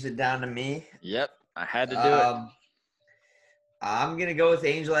that leaves it down to me. Yep, I had to do it. I'm gonna go with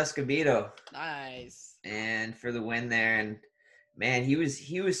Angel Escobedo. Nice. And for the win there, and man, he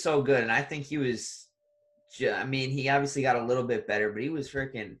was so good, and I think he was. I mean, he obviously got a little bit better, but he was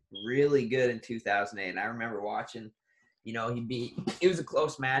freaking really good in 2008. And I remember watching. You know, it was a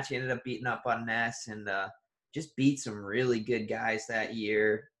close match. He ended up beating up on Ness and just beat some really good guys that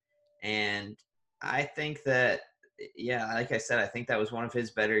year. And I think that, yeah, like I said, I think that was one of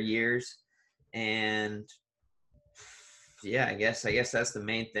his better years. And yeah, I guess that's the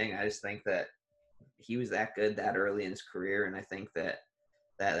main thing. I just think that he was that good that early in his career, and I think that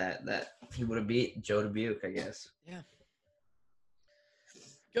he would have beat Joe Dubuque, I guess. Yeah.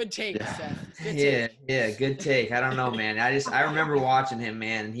 Good take, Yeah. Seth. Good take. Yeah, good take. I don't know, man. I remember watching him,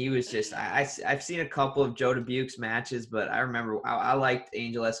 man, and he was just. I've seen a couple of Joe Dubuque's matches, but I remember I liked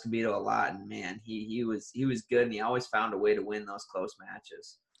Angel Escobedo a lot, and man, he was good, and he always found a way to win those close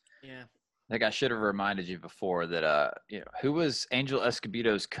matches. Yeah. Like I should have reminded you before that who was Angel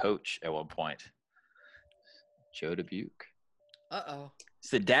Escobedo's coach at one point? Joe Dubuque. Uh-oh. It's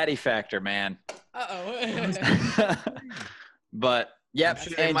the daddy factor, man. Uh-oh. But yeah, I'm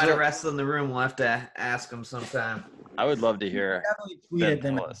sure they might have wrestled in the room. We'll have to ask them sometime. I would love to hear. Tweeted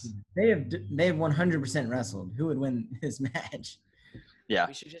them. They have 100% wrestled. Who would win this match? Yeah,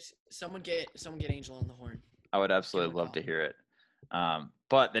 we should just someone get Angel on the horn. I would absolutely love to hear it.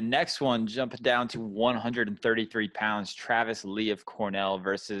 But the next one, jumping down to 133 pounds, Travis Lee of Cornell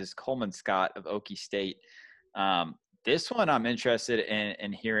versus Coleman Scott of Okie State. This one I'm interested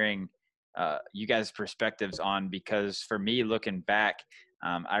in hearing you guys' perspectives on, because for me, looking back,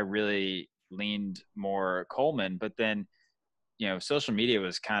 I really leaned more Coleman, but then, social media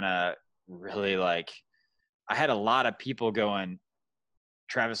was kind of really like, I had a lot of people going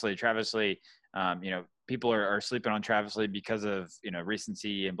Travis Lee. People are sleeping on Travis Lee because of,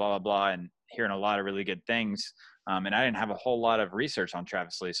 recency and blah, blah, blah, and hearing a lot of really good things. And I didn't have a whole lot of research on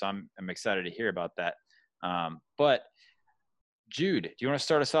Travis Lee, so I'm excited to hear about that. But Jude, do you want to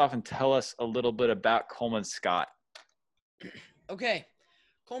start us off and tell us a little bit about Coleman Scott? Okay.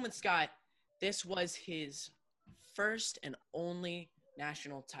 Coleman Scott, this was his first and only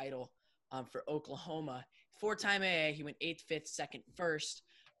national title for Oklahoma. 4-time AA, he went 8th, 5th, 2nd, 1st.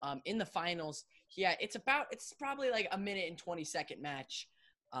 In the finals, it's probably like a minute and 20-second match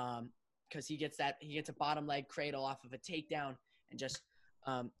because he gets a bottom leg cradle off of a takedown and just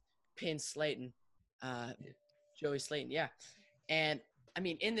pins Slayton, Joey Slayton, yeah. And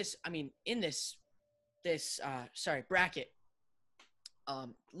in this bracket,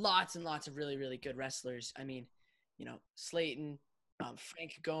 lots and lots of really, really good wrestlers. Slayton,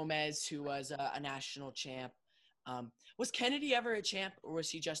 Frank Gomez, who was a national champ. Was Kennedy ever a champ, or was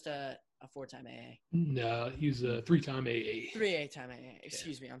he just a 4-time AA? No, he was a 3-time AA. 3-time AA.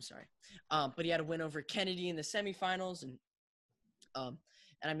 Excuse me. I'm sorry. But he had a win over Kennedy in the semifinals, and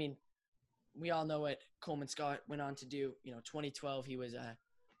we all know what Coleman Scott went on to do. 2012, he was a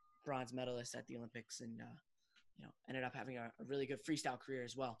bronze medalist at the Olympics, and ended up having a really good freestyle career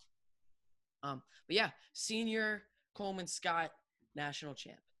as well. But yeah, senior Coleman Scott, national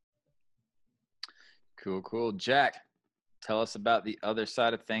champ. Cool. Jack, tell us about the other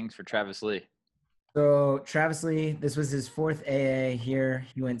side of things for Travis Lee. So Travis Lee, this was his 4th AA here.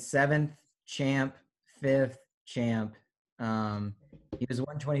 He went 7th champ, 5th champ. He was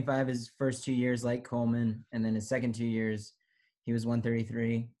 125 his first 2 years, like Coleman, and then his second 2 years, he was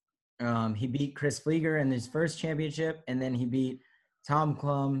 133. He beat Chris Flieger in his first championship, and then he beat Tom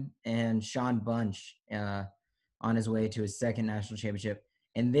Klum and Sean Bunch on his way to his second national championship.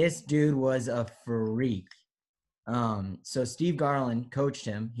 And this dude was a freak. So Steve Garland coached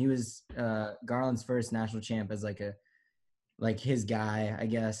him. He was Garland's first national champ as like his guy, I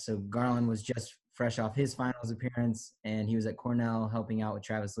guess. So Garland was just fresh off his finals appearance, and he was at Cornell helping out with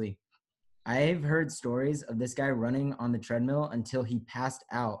Travis Lee. I've heard stories of this guy running on the treadmill until he passed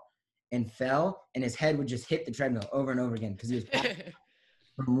out and fell, and his head would just hit the treadmill over and over again because he was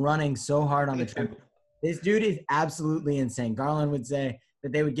from running so hard on the treadmill. This dude is absolutely insane. Garland would say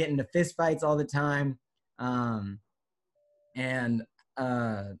that they would get into fist fights all the time.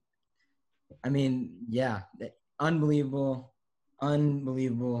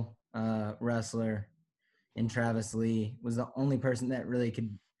 Unbelievable wrestler. And Travis Lee was the only person that really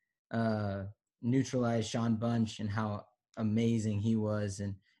could neutralize Sean Bunch and how amazing he was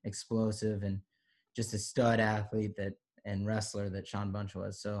and explosive and just a stud athlete and wrestler that Sean Bunch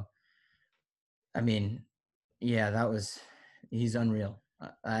was. So, Yeah, he's unreal.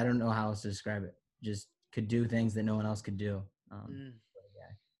 I don't know how else to describe it. Just could do things that no one else could do.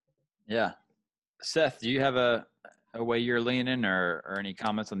 Yeah. Seth, do you have a way you're leaning or any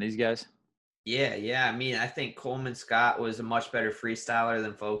comments on these guys? Yeah. I mean, I think Coleman Scott was a much better freestyler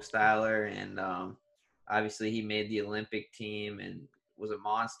than folk styler, and obviously he made the Olympic team and was a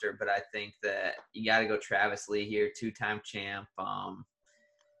monster. But I think that you got to go Travis Lee here, 2-time champ,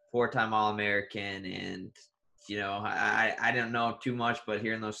 4-time All-American, and I don't know too much, but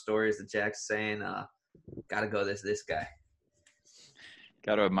hearing those stories that Jack's saying, got to go this guy.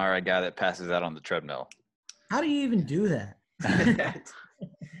 Got to admire a guy that passes out on the treadmill. How do you even do that?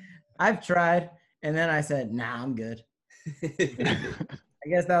 I've tried, and then I said, nah, I'm good. I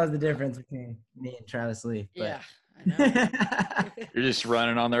guess that was the difference between me and Travis Lee. But. Yeah, I know. You're just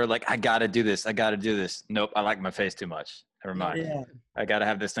running on there like, I got to do this. Nope, I like my face too much. Never mind. Yeah. I got to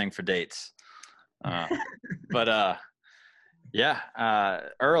have this thing for dates. Earl,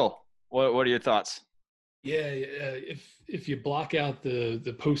 what are your thoughts? Yeah, if you block out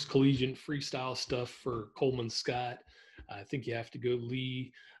the post collegiate freestyle stuff for Coleman Scott, I think you have to go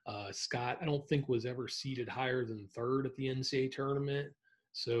Lee. Scott, I don't think was ever seeded higher than third at the NCAA tournament,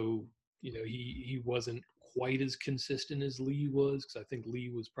 so he wasn't quite as consistent as Lee was, because I think Lee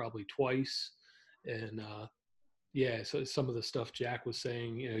was probably twice, and so some of the stuff Jack was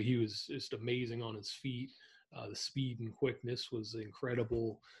saying, he was just amazing on his feet. The speed and quickness was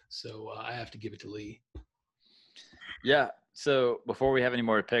incredible, so I have to give it to Lee. Yeah. So before we have any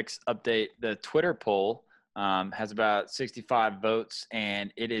more picks, update the Twitter poll has about 65 votes,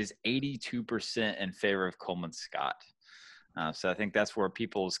 and it is 82% in favor of Coleman Scott. So I think that's where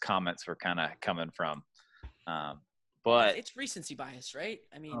people's comments were kind of coming from. But it's recency bias, right?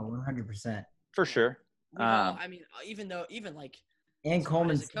 I mean, 100%. For sure. And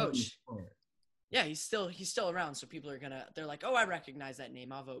Coleman's a coach. Yeah, he's still around, so people they're like, oh, I recognize that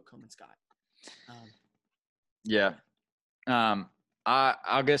name. I'll vote Coleman Scott. Yeah.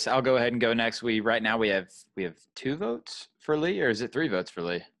 I guess I'll go ahead and go next. Right now we have 2 votes for Lee, or is it 3 votes for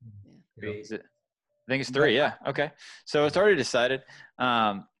Lee? Yeah. I think it's 3. Yeah. Okay. So it's already decided.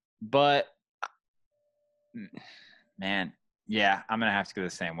 But man, yeah, I'm gonna have to go the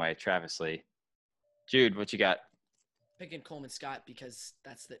same way. Travis Lee. Jude, what you got? Picking Coleman Scott because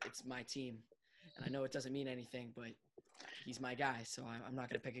it's my team, and I know it doesn't mean anything, but he's my guy, so I'm not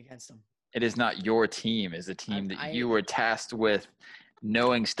gonna pick against him. It is not your team. It's a team that you were tasked with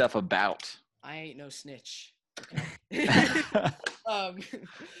knowing stuff about. I ain't no snitch. Okay.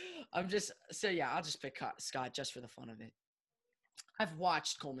 I'll just pick Scott just for the fun of it. I've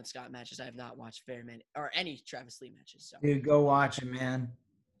watched Coleman Scott matches. I have not watched very many or any Travis Lee matches. So. Dude, go watch it, man.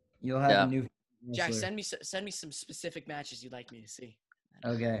 You'll have a new. Jack, send me some specific matches you'd like me to see.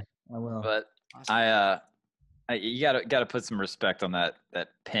 Okay, I will. But awesome. You gotta put some respect on that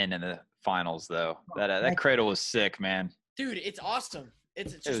pin in the finals, though. That cradle was sick, man. Dude, it's awesome.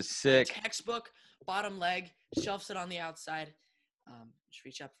 It was sick. Textbook, bottom leg, shelves it on the outside. Just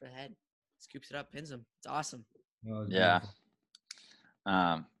reach up for the head, scoops it up, pins him. It's awesome. Yeah.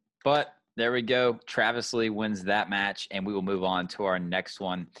 But there we go. Travis Lee wins that match, and we will move on to our next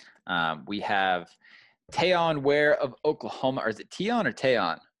one. We have Tayon Ware of Oklahoma. Or is it Tion or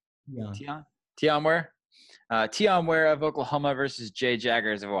Tayon? Yeah. Tion Ware? Tion Ware of Oklahoma versus Jay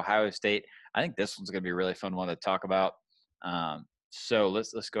Jaggers of Ohio State. I think this one's going to be a really fun one to talk about. So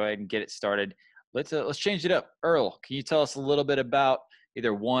let's go ahead and get it started. Let's change it up. Earl, can you tell us a little bit about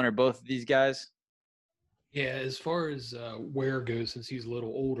either one or both of these guys? Yeah, as far as Ware goes, since he's a little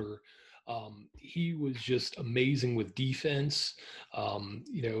older, he was just amazing with defense.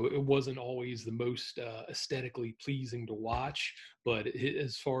 It wasn't always the most aesthetically pleasing to watch, but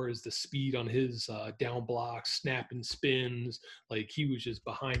as far as the speed on his down blocks, snapping spins, like he was just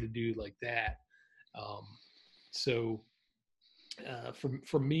behind a dude like that.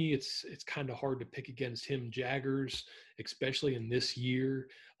 For me, it's kind of hard to pick against him. Jaggers, especially in this year,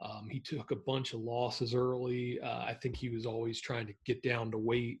 he took a bunch of losses early. I think he was always trying to get down to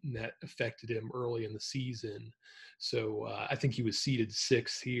weight, and that affected him early in the season. So I think he was seeded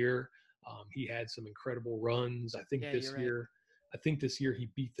 6th here. He had some incredible runs. I think this year he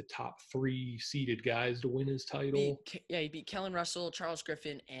beat the top 3 seeded guys to win his title. He beat Kellen Russell, Charles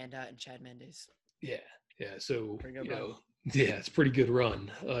Griffin, and Chad Mendes. Yeah. So yeah, it's a pretty good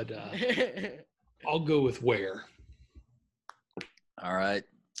run. But I'll go with Ware. All right.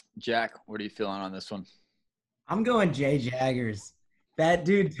 Jack, what are you feeling on this one? I'm going Jay Jaggers. That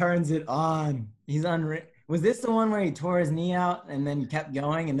dude turns it on. He's unreal. Was this the one where he tore his knee out and then kept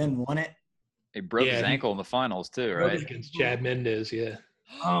going and then won it? He broke his ankle in the finals too, right? Against Chad Mendes, yeah.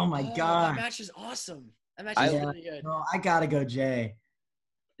 Oh my God. That match is awesome. That match I- is Yeah. really good. No, I gotta go Jay.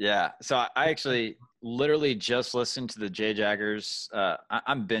 Yeah. So I actually literally just listened to the Jay Jaggers.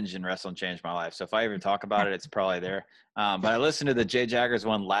 I'm binging Wrestling Changed My Life. So if I ever talk about it, it's probably there. But I listened to the Jay Jaggers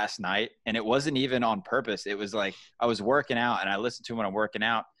one last night, and it wasn't even on purpose. It was like I was working out, and I listened to when I'm working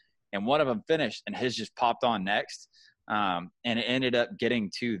out, and one of them finished, and his just popped on next. And it ended up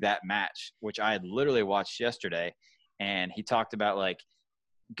getting to that match, which I had literally watched yesterday. And he talked about like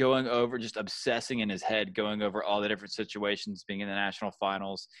going over, just obsessing in his head, going over all the different situations, being in the national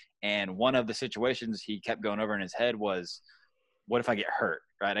finals. And one of the situations he kept going over in his head was, what if I get hurt,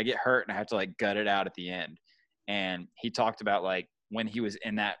 right? I get hurt and I have to like gut it out at the end. And he talked about like when he was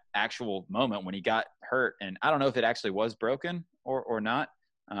in that actual moment when he got hurt, and I don't know if it actually was broken or not,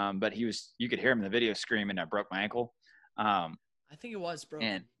 but you could hear him in the video screaming, I broke my ankle. I think it was broken.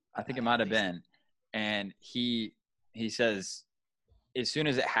 And I think it might have At least. been. And he says, as soon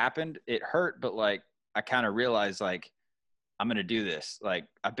as it happened, it hurt, but like I kind of realized like I'm gonna do this. Like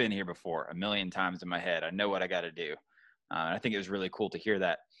I've been here before a million times in my head. I know what I got to do. And I think it was really cool to hear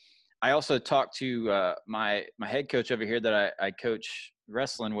that. I also talked to my head coach over here that I coach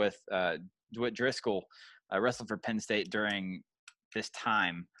wrestling with, DeWitt Driscoll, wrestling for Penn State during this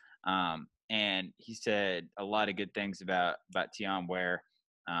time, and he said a lot of good things about Tion Ware,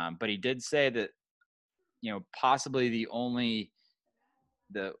 but he did say that possibly the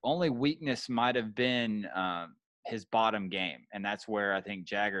only weakness might have been his bottom game. And that's where I think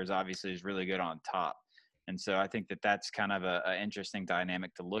Jaggers obviously is really good on top. And so I think that that's kind of a interesting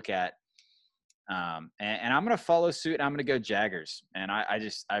dynamic to look at. And I'm going to follow suit. And I'm going to go Jaggers. And I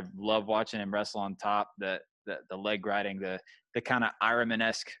love watching him wrestle on top, the leg riding, the kind of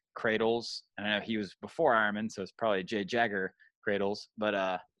Ironman-esque cradles. And I know he was before Ironman, so it's probably Jay Jagger cradles, but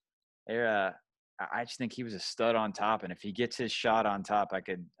I just think he was a stud on top, and if he gets his shot on top, I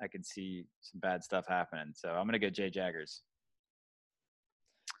could see some bad stuff happening. So I'm gonna go Jay Jaggers.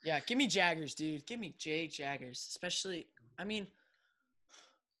 Yeah, give me Jaggers, dude. Give me Jay Jaggers, especially. I mean,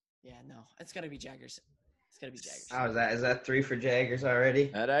 yeah, no, it's gotta be Jaggers. It's gotta be Jaggers. How is that? Is that 3 for Jaggers already?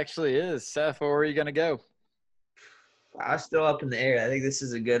 That actually is. Seth, where are you gonna go? I was still up in the air. I think this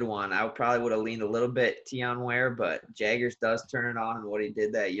is a good one. I probably would have leaned a little bit Tion Ware, but Jaggers does turn it on, and what he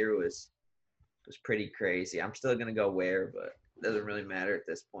did that year was pretty crazy. I'm still gonna go Ware, but it doesn't really matter at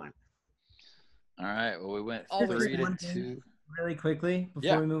this point. All right. Well, we went Always 3-2. Really quickly before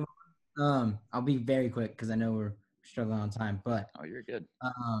Yeah. we move on. I'll be very quick because I know we're struggling on time. But Oh, you're good.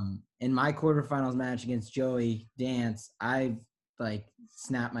 in my quarterfinals match against Joey Dance, I like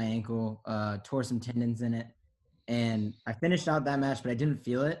snapped my ankle, tore some tendons in it, and I finished out that match, but I didn't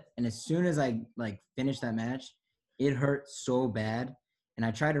feel it. And as soon as I like finished that match, it hurt so bad. And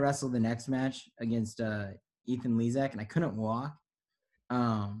I tried to wrestle the next match against Ethan Lezak, and I couldn't walk.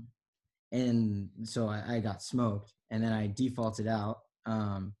 And so I got smoked, and then I defaulted out.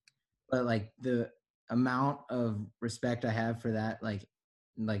 But like the amount of respect I have for that, like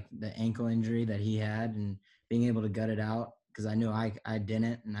the ankle injury that he had, and being able to gut it out because I knew I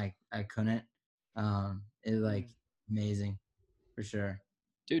didn't, and I couldn't. It was like amazing, for sure.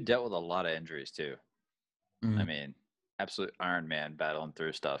 Dude dealt with a lot of injuries too. Mhm. I mean, absolute Iron Man battling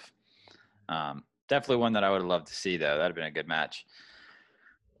through stuff. Definitely one that I would have loved to see, though. That'd have been a good match.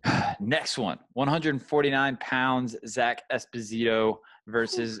 Next one, 149 pounds, Zach Esposito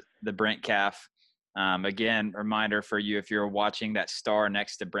versus the Brent Calf. Again, reminder for you, if you're watching, that star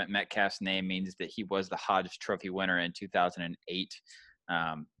next to Brent Metcalf's name means that he was the Hodge Trophy winner in 2008.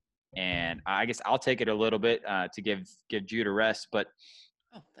 And I guess I'll take it a little bit to give Jude a rest, but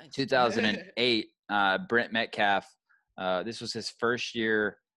Oh, thanks. 2008, Brent Metcalf, this was his first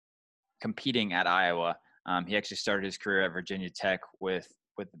year competing at Iowa. He actually started his career at Virginia Tech with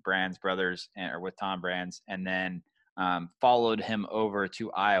the Brands brothers or with Tom Brands, and then followed him over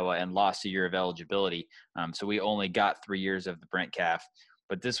to Iowa and lost a year of eligibility. So we only got 3 years of the Brent Calf,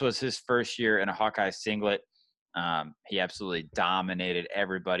 but this was his first year in a Hawkeye singlet. He absolutely dominated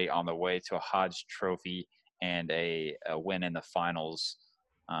everybody on the way to a Hodge Trophy and a win in the finals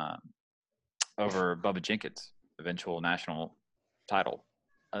over Bubba Jenkins, eventual national title,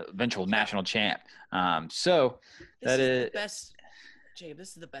 eventual national champ. So This that is is the best, Jabe. This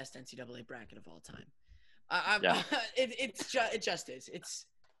is the best NCAA bracket of all time. Yeah. It just is. It's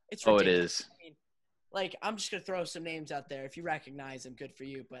oh, it ridiculous. is. I mean, like, I'm just gonna throw some names out there. If you recognize them, good for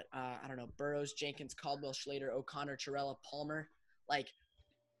you. But I don't know: Burrows, Jenkins, Caldwell, Schlater, O'Connor, Chirella, Palmer. Like,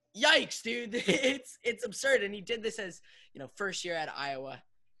 yikes, dude! It's absurd. And he did this as first year at Iowa,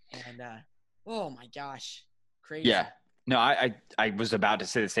 and oh my gosh, crazy. Yeah. No, I was about to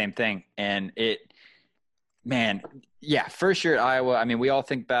say the same thing, and Man, yeah, first year at Iowa. I mean, we all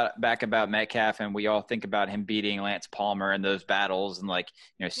think back about Metcalf, and we all think about him beating Lance Palmer in those battles, and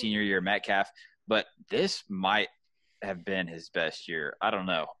senior year Metcalf. But this might have been his best year. I don't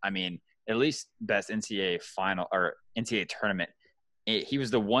know. I mean, at least best NCAA final or NCAA tournament. He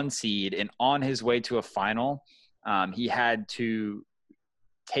was the 1 seed, and on his way to a final, he had to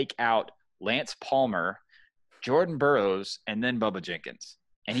take out Lance Palmer, Jordan Burroughs, and then Bubba Jenkins.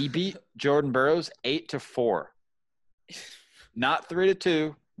 And he beat Jordan Burroughs 8-4. Not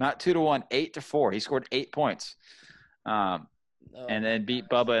 3-2, not 2-1, 8-4. He scored 8 points. And then beat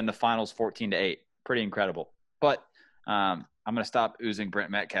Bubba in the finals 14-8. Pretty incredible. But I'm going to stop oozing Brent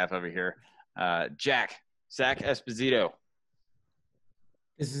Metcalf over here. Zach Esposito.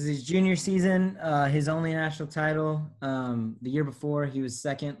 This was his junior season, his only national title. The year before, he was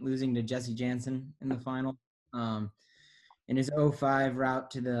second, losing to Jesse Jansen in the final. In his 05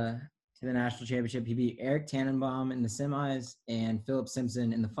 route to the national championship, he beat Eric Tannenbaum in the semis and Philip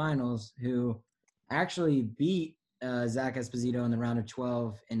Simpson in the finals, who actually beat Zach Esposito in the round of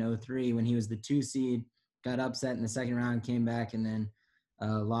 12 in 03 when he was the 2 seed, got upset in the second round, came back, and then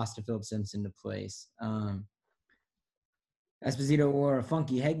lost to Philip Simpson to place. Esposito wore a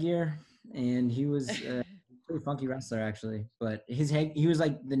funky headgear, and he was a pretty funky wrestler, actually. But he was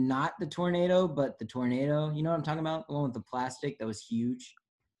like not the tornado, but the tornado. You know what I'm talking about? The one with the plastic that was huge.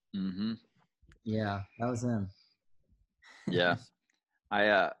 Mm-hmm. Yeah, that was him. Yeah.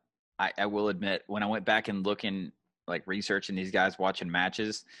 I will admit, when I went back and looking, like researching these guys, watching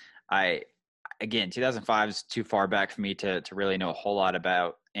matches, 2005 is too far back for me to really know a whole lot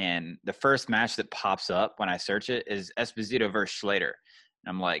about. And the first match that pops up when I search it is Esposito versus Schlater. And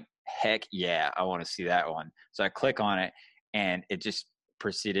I'm like, heck yeah, I want to see that one. So I click on it, and it just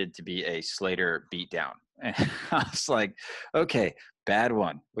proceeded to be a Schlater beatdown. And I was like, okay, bad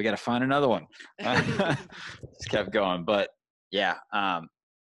one. We got to find another one. Just kept going. But yeah, I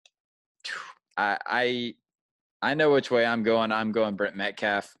know which way I'm going. I'm going Brent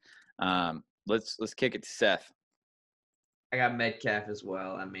Metcalf. Let's kick it to Seth. I got Metcalf as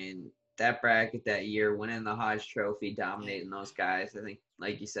well. I mean, that bracket that year, winning the Hodge Trophy, dominating those guys. I think,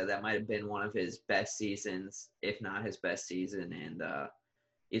 like you said, that might have been one of his best seasons, if not his best season. And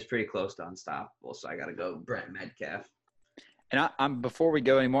he's pretty close to unstoppable. So I got to go Brent Metcalf. And I'm before we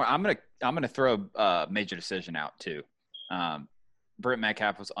go anymore, I'm gonna throw a major decision out too. Brent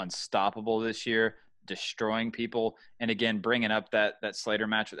Metcalf was unstoppable this year, destroying people. And again, bringing up that Schlater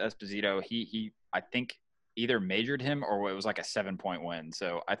match with Esposito, he I think either majored him or it was like a 7-point win.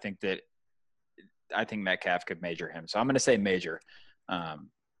 So I think Metcalf could major him. So I'm going to say major.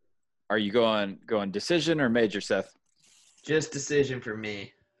 Are you going decision or major, Seth? Just decision for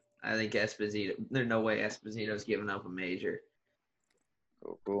me. I think Esposito. There's no way Esposito's giving up a major.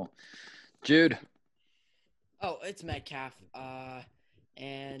 Cool. Jude. Oh, it's Metcalf.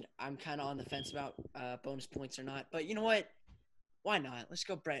 And I'm kind of on the fence about bonus points or not. But you know what? Why not? Let's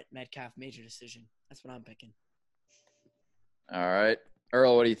go Brent Metcalf, major decision. That's what I'm picking. All right.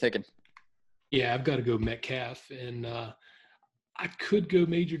 Earl, what are you thinking? Yeah, I've got to go Metcalf. And I could go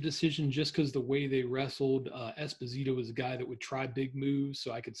major decision just because the way they wrestled. Esposito was a guy that would try big moves,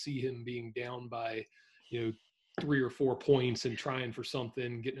 so I could see him being down by, 3 or 4 points and trying for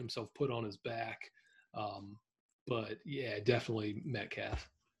something, getting himself put on his back. But, yeah, definitely Metcalf.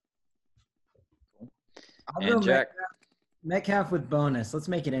 I'll go Jack. Metcalf with bonus. Let's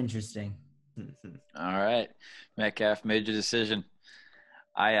make it interesting. All right. Metcalf, major decision.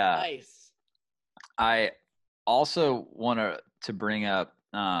 Nice. I also want to bring up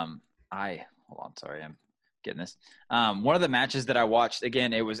hold on, sorry, I'm getting this. One of the matches that I watched,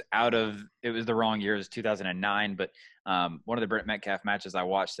 again, it was the wrong year, it was 2009, but one of the Brent Metcalf matches I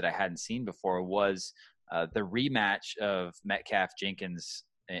watched that I hadn't seen before was the rematch of Metcalf Jenkins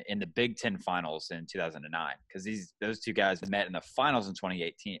in the Big Ten finals in 2009, because those two guys met in the finals in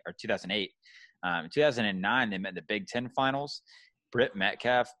 2018 or 2008. In 2009, they met in the Big Ten finals. Brent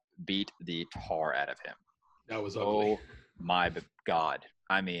Metcalf beat the tar out of him. That was ugly. Oh my God.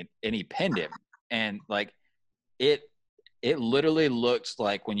 I mean, and he pinned him. And like it literally looked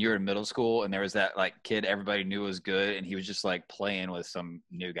like when you were in middle school and there was that like kid everybody knew was good and he was just like playing with some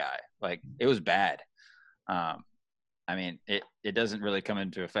new guy. Like it was bad. I mean, it doesn't really come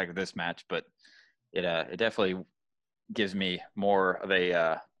into effect with this match, but it definitely gives me more of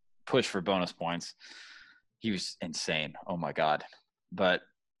a push for bonus points. He was insane. Oh my God. But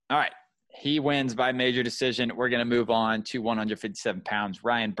all right. He wins by major decision. We're going to move on to 157 pounds.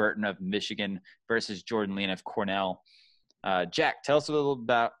 Ryan Burton of Michigan versus Jordan Lean of Cornell. Jack, tell us a little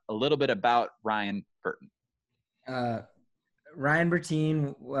bit about Ryan Burton. Ryan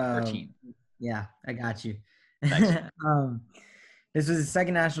Bertine Yeah, I got you. Thanks. This was his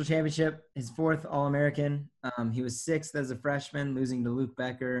second national championship, his fourth All-American. He was sixth as a freshman, losing to Luke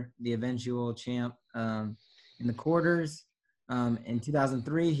Becker, the eventual champ, in the quarters. In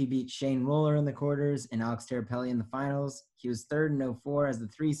 2003, he beat Shane Roller in the quarters and Alex Terapelli in the finals. He was third in 2004 as the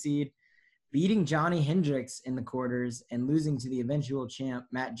 3 seed, beating Johnny Hendricks in the quarters and losing to the eventual champ,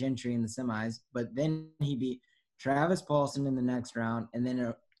 Matt Gentry, in the semis. But then he beat Travis Paulson in the next round. And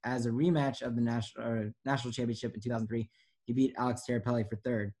then as a rematch of the national championship in 2003, he beat Alex Terapelli for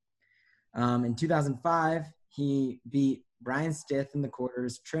third. In 2005, he beat Brian Stith in the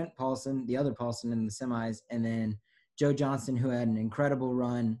quarters, Trent Paulson, the other Paulson, in the semis, and then Joe Johnston, who had an incredible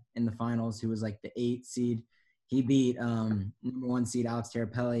run in the finals, who was like the 8th seed. He beat number 1 seed Alex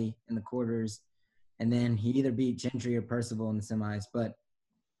Terapelli in the quarters, and then he either beat Gentry or Percival in the semis. But,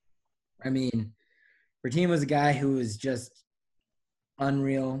 I mean, Bertin was a guy who was just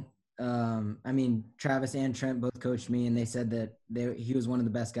unreal. I mean, Travis and Trent both coached me, and they said that he was one of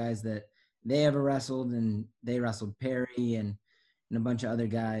the best guys that they ever wrestled, and they wrestled Perry and a bunch of other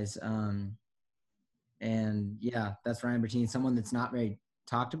guys. And, yeah, that's Ryan Bertin, someone that's not very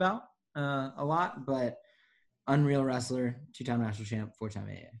talked about a lot, but unreal wrestler, 2-time national champ, 4-time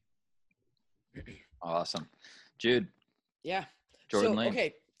AA. Awesome. Jude. Yeah. Jordan Lean.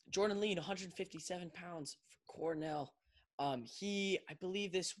 Okay, Jordan Lean, 157 pounds for Cornell. I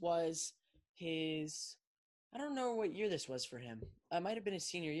believe this was his, I don't know what year this was for him. It might have been his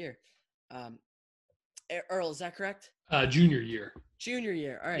senior year. Earl, is that correct? Junior year. Junior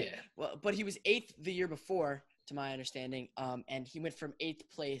year. All right. Yeah. Well, but he was 8th the year before, to my understanding. And he went from 8th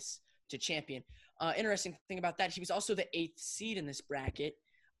place to champion. Interesting thing about that, he was also the 8th seed in this bracket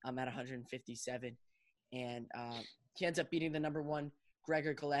at 157. And he ends up beating the number 1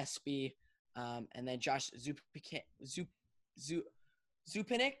 Gregor Gillespie, and then Josh Zupanik.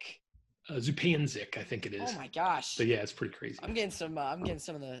 Zupanzik, I think it is. Oh my gosh! But yeah, it's pretty crazy. I'm getting some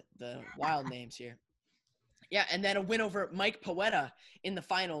of the wild names here. Yeah, and then a win over Mike Poeta in the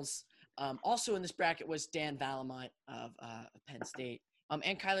finals. Also in this bracket was Dan Valamont of Penn State,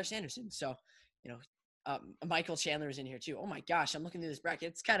 and Kyler Sanderson. So, Michael Chandler is in here too. Oh my gosh, I'm looking through this bracket.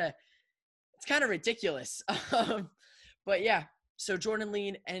 It's kind of ridiculous. But yeah, so Jordan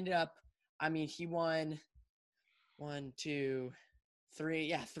Lean ended up. I mean, he won 1, 2, 3.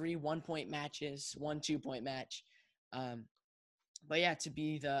 Yeah, 3 1-point matches, 1 2-point match. But yeah, to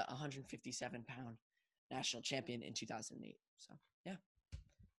be the 157-pound national champion in 2008. So yeah.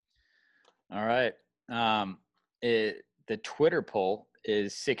 All right. The Twitter poll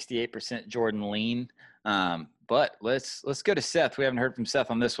is 68% Jordan Lean. But let's go to Seth. We haven't heard from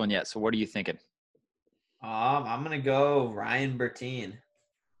Seth on this one yet. So what are you thinking? I'm gonna go Ryan Bertin.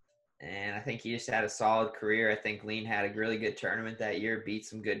 And I think he just had a solid career. I think Lean had a really good tournament that year, beat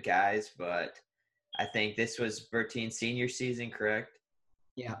some good guys, but I think this was Bertin's senior season, correct?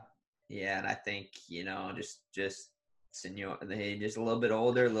 Yeah. Yeah, and I think, just senior, just a little bit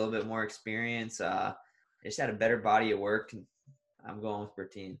older, a little bit more experience. Just had a better body of work, and I'm going with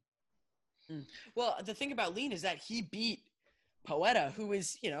Bertin. Well, the thing about Lean is that he beat Poeta, who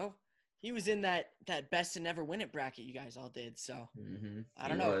is, he was in that best to never win it bracket you guys all did. So I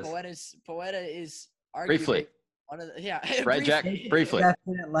don't know. Poeta is arguably briefly one of the right, Jack. Briefly. I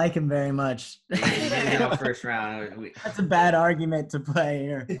didn't like him very much. First round. That's a bad argument to play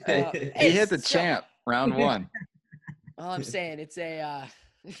here. He hit the champ round 1. All I'm saying, it's a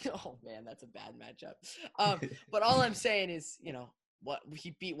oh man, that's a bad matchup. But all I'm saying is, what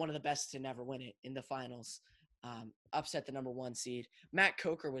he beat one of the best to never win it in the finals. Upset the number 1 seed. Matt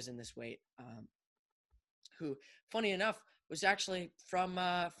Coker was in this weight, who, funny enough, was actually from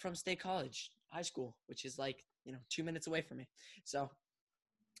State College High School, which is like 2 minutes away from me. So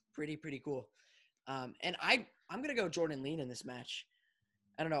pretty cool. And I'm gonna go Jordan Lean in this match.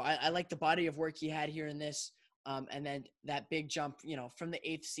 I don't know. I like the body of work he had here in this, and then that big jump, from the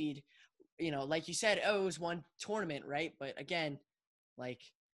 8th seed. Like you said, it was one tournament, right? But again, like.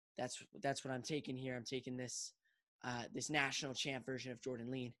 That's what I'm taking here. I'm taking this national champ version of Jordan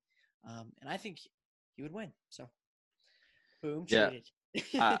Lean, and I think he would win. So, boom, traded.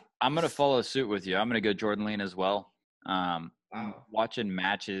 I'm gonna follow suit with you. I'm gonna go Jordan Lean as well. Wow. Watching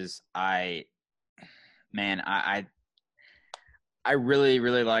matches, I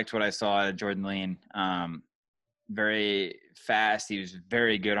really liked what I saw out of Jordan Lean. Very fast. He was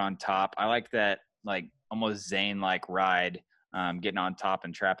very good on top. I like that, like almost Zane-like ride. Getting on top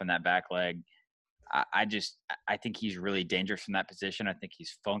and trapping that back leg. I think he's really dangerous from that position. I think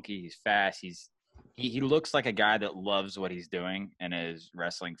he's funky. He's fast. He looks like a guy that loves what he's doing and is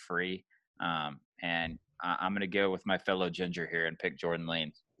wrestling free. And I'm going to go with my fellow Ginger here and pick Jordan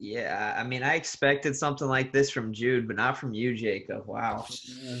Lean. Yeah, I mean, I expected something like this from Jude, but not from you, Jacob. Wow.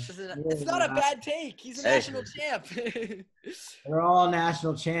 It's not a bad take. He's a national champ. We're all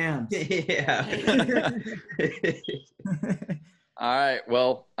national champs. Yeah. All right.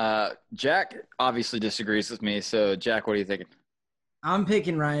 Well, Jack obviously disagrees with me. So, Jack, what are you thinking? I'm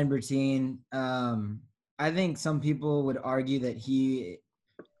picking Ryan Bertine. I think some people would argue that he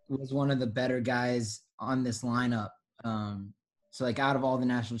was one of the better guys on this lineup. So, like, out of all the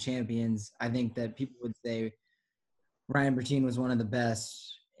national champions, I think that people would say Ryan Bertine was one of the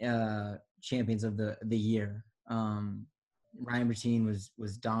best champions of the year. Ryan Bertine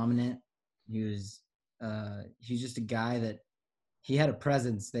was dominant. He was just a guy that he had a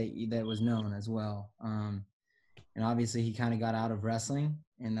presence that was known as well. And obviously he kind of got out of wrestling,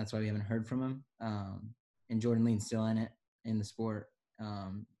 and that's why we haven't heard from him. And Jordan Lean's still in the sport.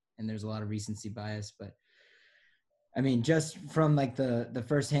 And there's a lot of recency bias, but I mean, just from like the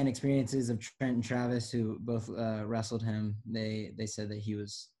firsthand experiences of Trent and Travis, who both wrestled him, they said that he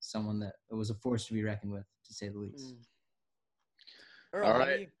was someone that was a force to be reckoned with, to say the least. Earl, All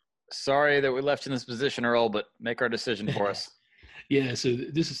right. Sorry that we left you in this position, Earl, but make our decision for us. Yeah, so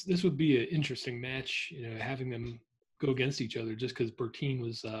this would be an interesting match, having them go against each other, just because Bertine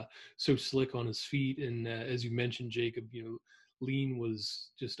was so slick on his feet, and as you mentioned, Jacob, Lean was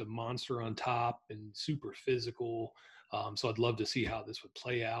just a monster on top and super physical. So I'd love to see how this would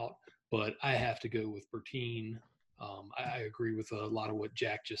play out, but I have to go with Bertine. I agree with a lot of what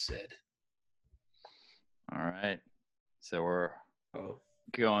Jack just said. All right. So we're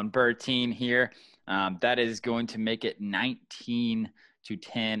going Bertine here. That is going to make it 19-10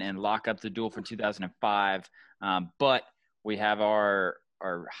 and lock up the duel for 2005. But we have our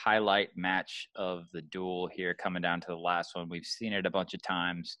highlight match of the duel here coming down to the last one. We've seen it a bunch of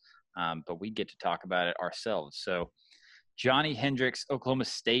times, but we get to talk about it ourselves. So Johnny Hendricks, Oklahoma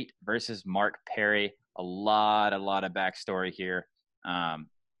State versus Mark Perry. A lot of backstory here.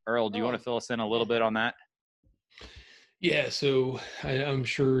 Earl, do you want to fill us in a little bit on that? Yeah, so I'm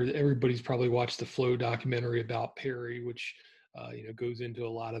sure everybody's probably watched the Flow documentary about Perry, which goes into a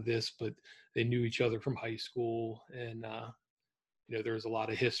lot of this, but they knew each other from high school, and there's a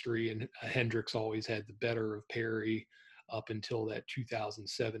lot of history, and Hendricks always had the better of Perry up until that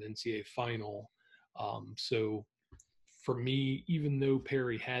 2007 NCAA final. So for me, even though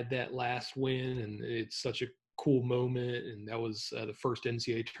Perry had that last win, and it's such a cool moment, and that was the first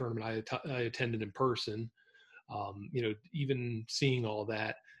NCAA tournament I attended in person, even seeing all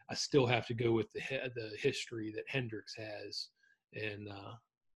that, I still have to go with the history that Hendricks has, and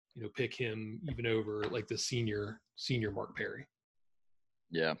pick him even over like the senior Mark Perry.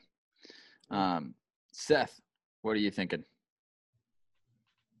 Yeah. Seth, what are you thinking?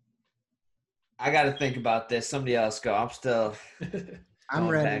 I got to think about this. Somebody else go. I'm still I'm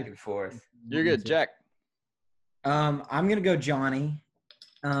ready. Back and forth. You're good, Jack. I'm going to go Johnny.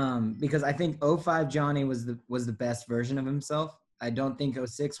 Because I think 05 Johnny was the best version of himself. I don't think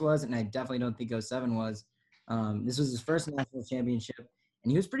 06 was, and I definitely don't think 07 was. This was his first national championship,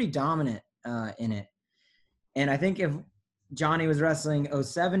 and he was pretty dominant in it. And I think if Johnny was wrestling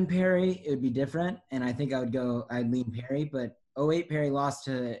 07 Perry, it would be different, and I think I'd lean Perry. But 08 Perry lost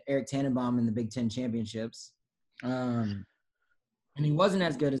to Eric Tannenbaum in the Big Ten championships, and he wasn't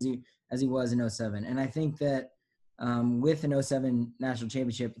as good as he was in 07. And I think that with an 07 national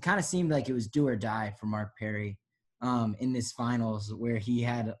championship, it kind of seemed like it was do or die for Mark Perry in this finals, where he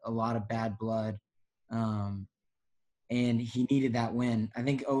had a lot of bad blood, and he needed that win. I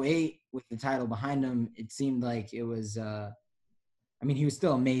think 08, with the title behind him, it seemed like it was he was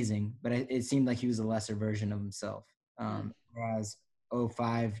still amazing, but it seemed like he was a lesser version of himself. Whereas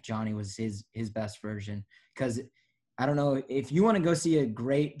 05 Johnny was his best version. Because I don't know, if you want to go see a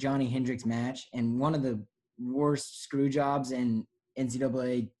great Johnny Hendricks match, and one of the worst screw jobs in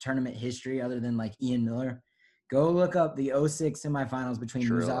NCAA tournament history other than like Ian Miller, go look up the 06 semifinals between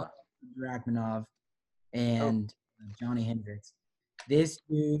Muzak Drakhmanov and Johnny Hendricks. This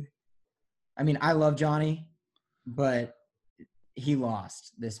dude, I love Johnny, but he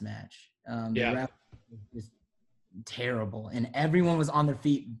lost this match. The ref was just terrible, and everyone was on their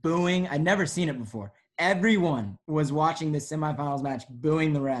feet booing. I'd never seen it before. Everyone was watching this semifinals match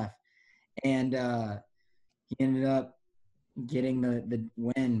booing the ref, and he ended up getting the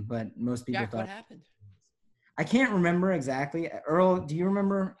win, but most people Jack, thought. What happened? I can't remember exactly. Earl, do you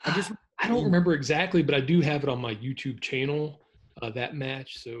remember? I don't remember exactly, but I do have it on my YouTube channel, that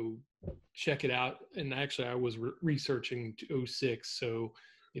match. So check it out. And actually, I was researching 06, so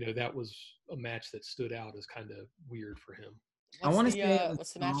that was a match that stood out as kind of weird for him. What's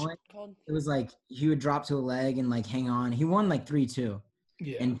the match called? It was like he would drop to a leg and like hang on. He won like 3-2.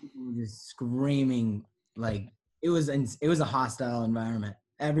 Yeah. and people were just screaming like it was a hostile environment.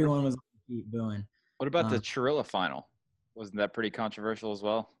 Everyone was on their feet booing. What about the Chirilla final? Wasn't that pretty controversial as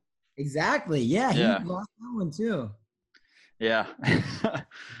well? Exactly. Yeah, Yeah. he lost that one too. Yeah.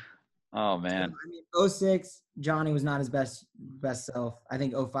 Oh man. I mean, 06, Johnny was not his best self. I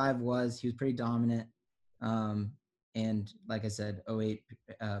think 05 was. He was pretty dominant. And like I said, 08,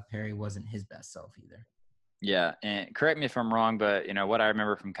 Perry wasn't his best self either. Yeah, and correct me if I'm wrong, but what I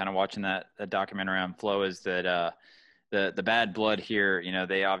remember from kind of watching that documentary on Flow is that the bad blood here,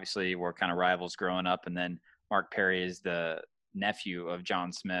 they obviously were kind of rivals growing up, and then Mark Perry is the nephew of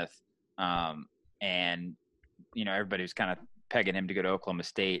John Smith, and everybody was kind of pegging him to go to Oklahoma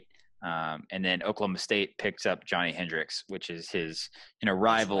State, and then Oklahoma State picks up Johnny Hendricks, which is his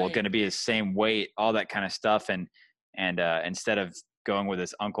rival, going to be his same weight, all that kind of stuff, and instead of going with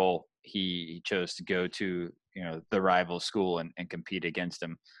his uncle, he chose to go to the rival school and compete against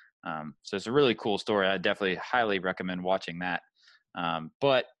him. So it's a really cool story. I definitely highly recommend watching that.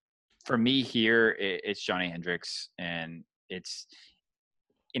 But for me here, it's Johnny Hendricks, and it's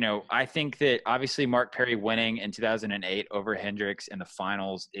I think that obviously Mark Perry winning in 2008 over Hendricks in the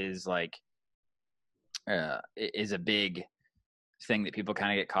finals is is a big thing that people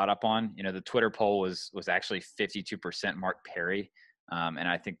kind of get caught up on. The Twitter poll was actually 52% Mark Perry. And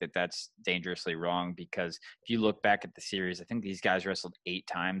I think that that's dangerously wrong, because if you look back at the series, I think these guys wrestled 8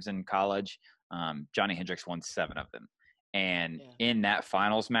 times in college. Johnny Hendricks won 7 of them. And in that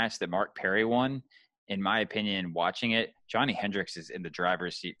finals match that Mark Perry won, in my opinion, watching it, Johnny Hendricks is in the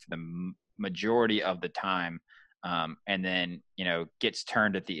driver's seat for the majority of the time. And then, gets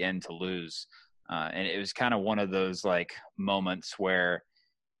turned at the end to lose. And it was kind of one of those moments where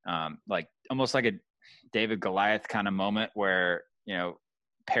almost like a David Goliath kind of moment where,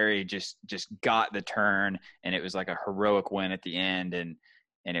 Perry just got the turn, and it was like a heroic win at the end. And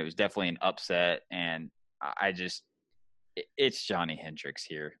it was definitely an upset. And it's Johnny Hendricks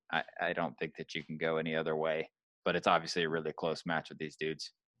here. I don't think that you can go any other way, but it's obviously a really close match with these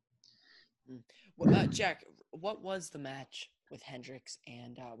dudes. Well, Jack, what was the match with Hendricks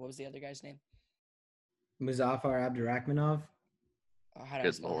and what was the other guy's name? Muzaffar Abdurakhmanov. Oh, how do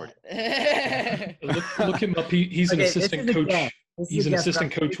I spell Lord. that? Look him up. He's an assistant coach. He's an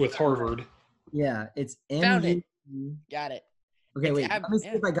assistant coach with Harvard. Yeah, it's Found it. Got it. Okay, It's wait. Let me see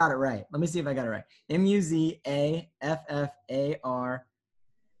if I got it right.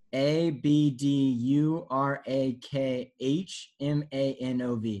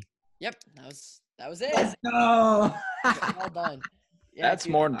 Muzaffarabdurakhmanov. Yep, that was it. Let's go. Well done. Yeah, That's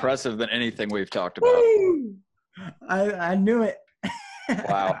dude, more impressive than anything we've talked about. I knew it.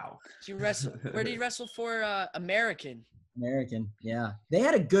 Wow. Where did you wrestle for? American, yeah. They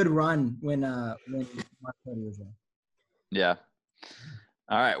had a good run when Mark Cody was there. Yeah.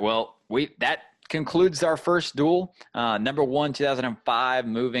 All right. Well, that concludes our first duel. Number 1, 2005.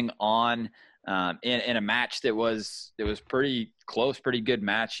 Moving on in a match that was pretty close, pretty good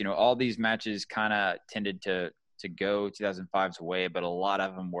match. All these matches kind of tended to go 2005's way, but a lot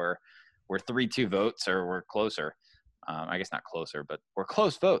of them were 3-2 votes, or were closer. I guess not closer, but were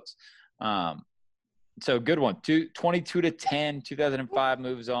close votes. So good one. 22-10. 2005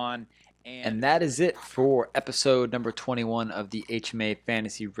 moves on. And that is it for episode number 21 of the HMA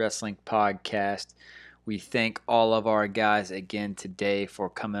Fantasy Wrestling Podcast. We thank all of our guys again today for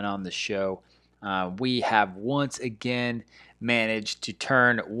coming on the show. We have once again managed to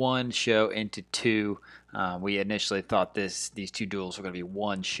turn one show into 2. We initially thought these 2 duels were going to be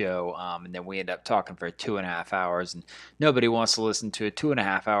one show, and then we ended up talking for 2.5 hours, and nobody wants to listen to a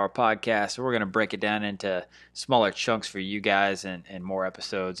 2.5-hour podcast, so we're going to break it down into smaller chunks for you guys and more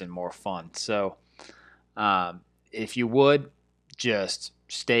episodes and more fun. So if you would, just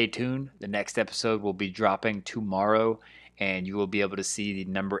stay tuned. The next episode will be dropping tomorrow, and you will be able to see the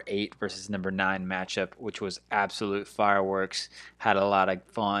number 8 versus number 9 matchup, which was absolute fireworks. Had a lot of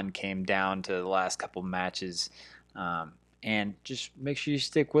fun, came down to the last couple matches. And just make sure you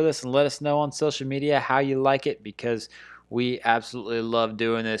stick with us and let us know on social media how you like it, because we absolutely love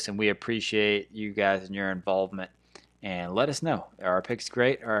doing this, and we appreciate you guys and your involvement. And let us know. Are our picks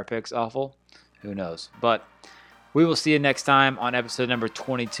great? Are our picks awful? Who knows? But we will see you next time on episode number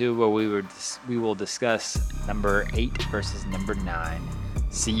 22, where we will discuss number 8 versus number 9.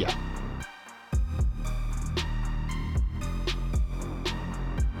 See ya.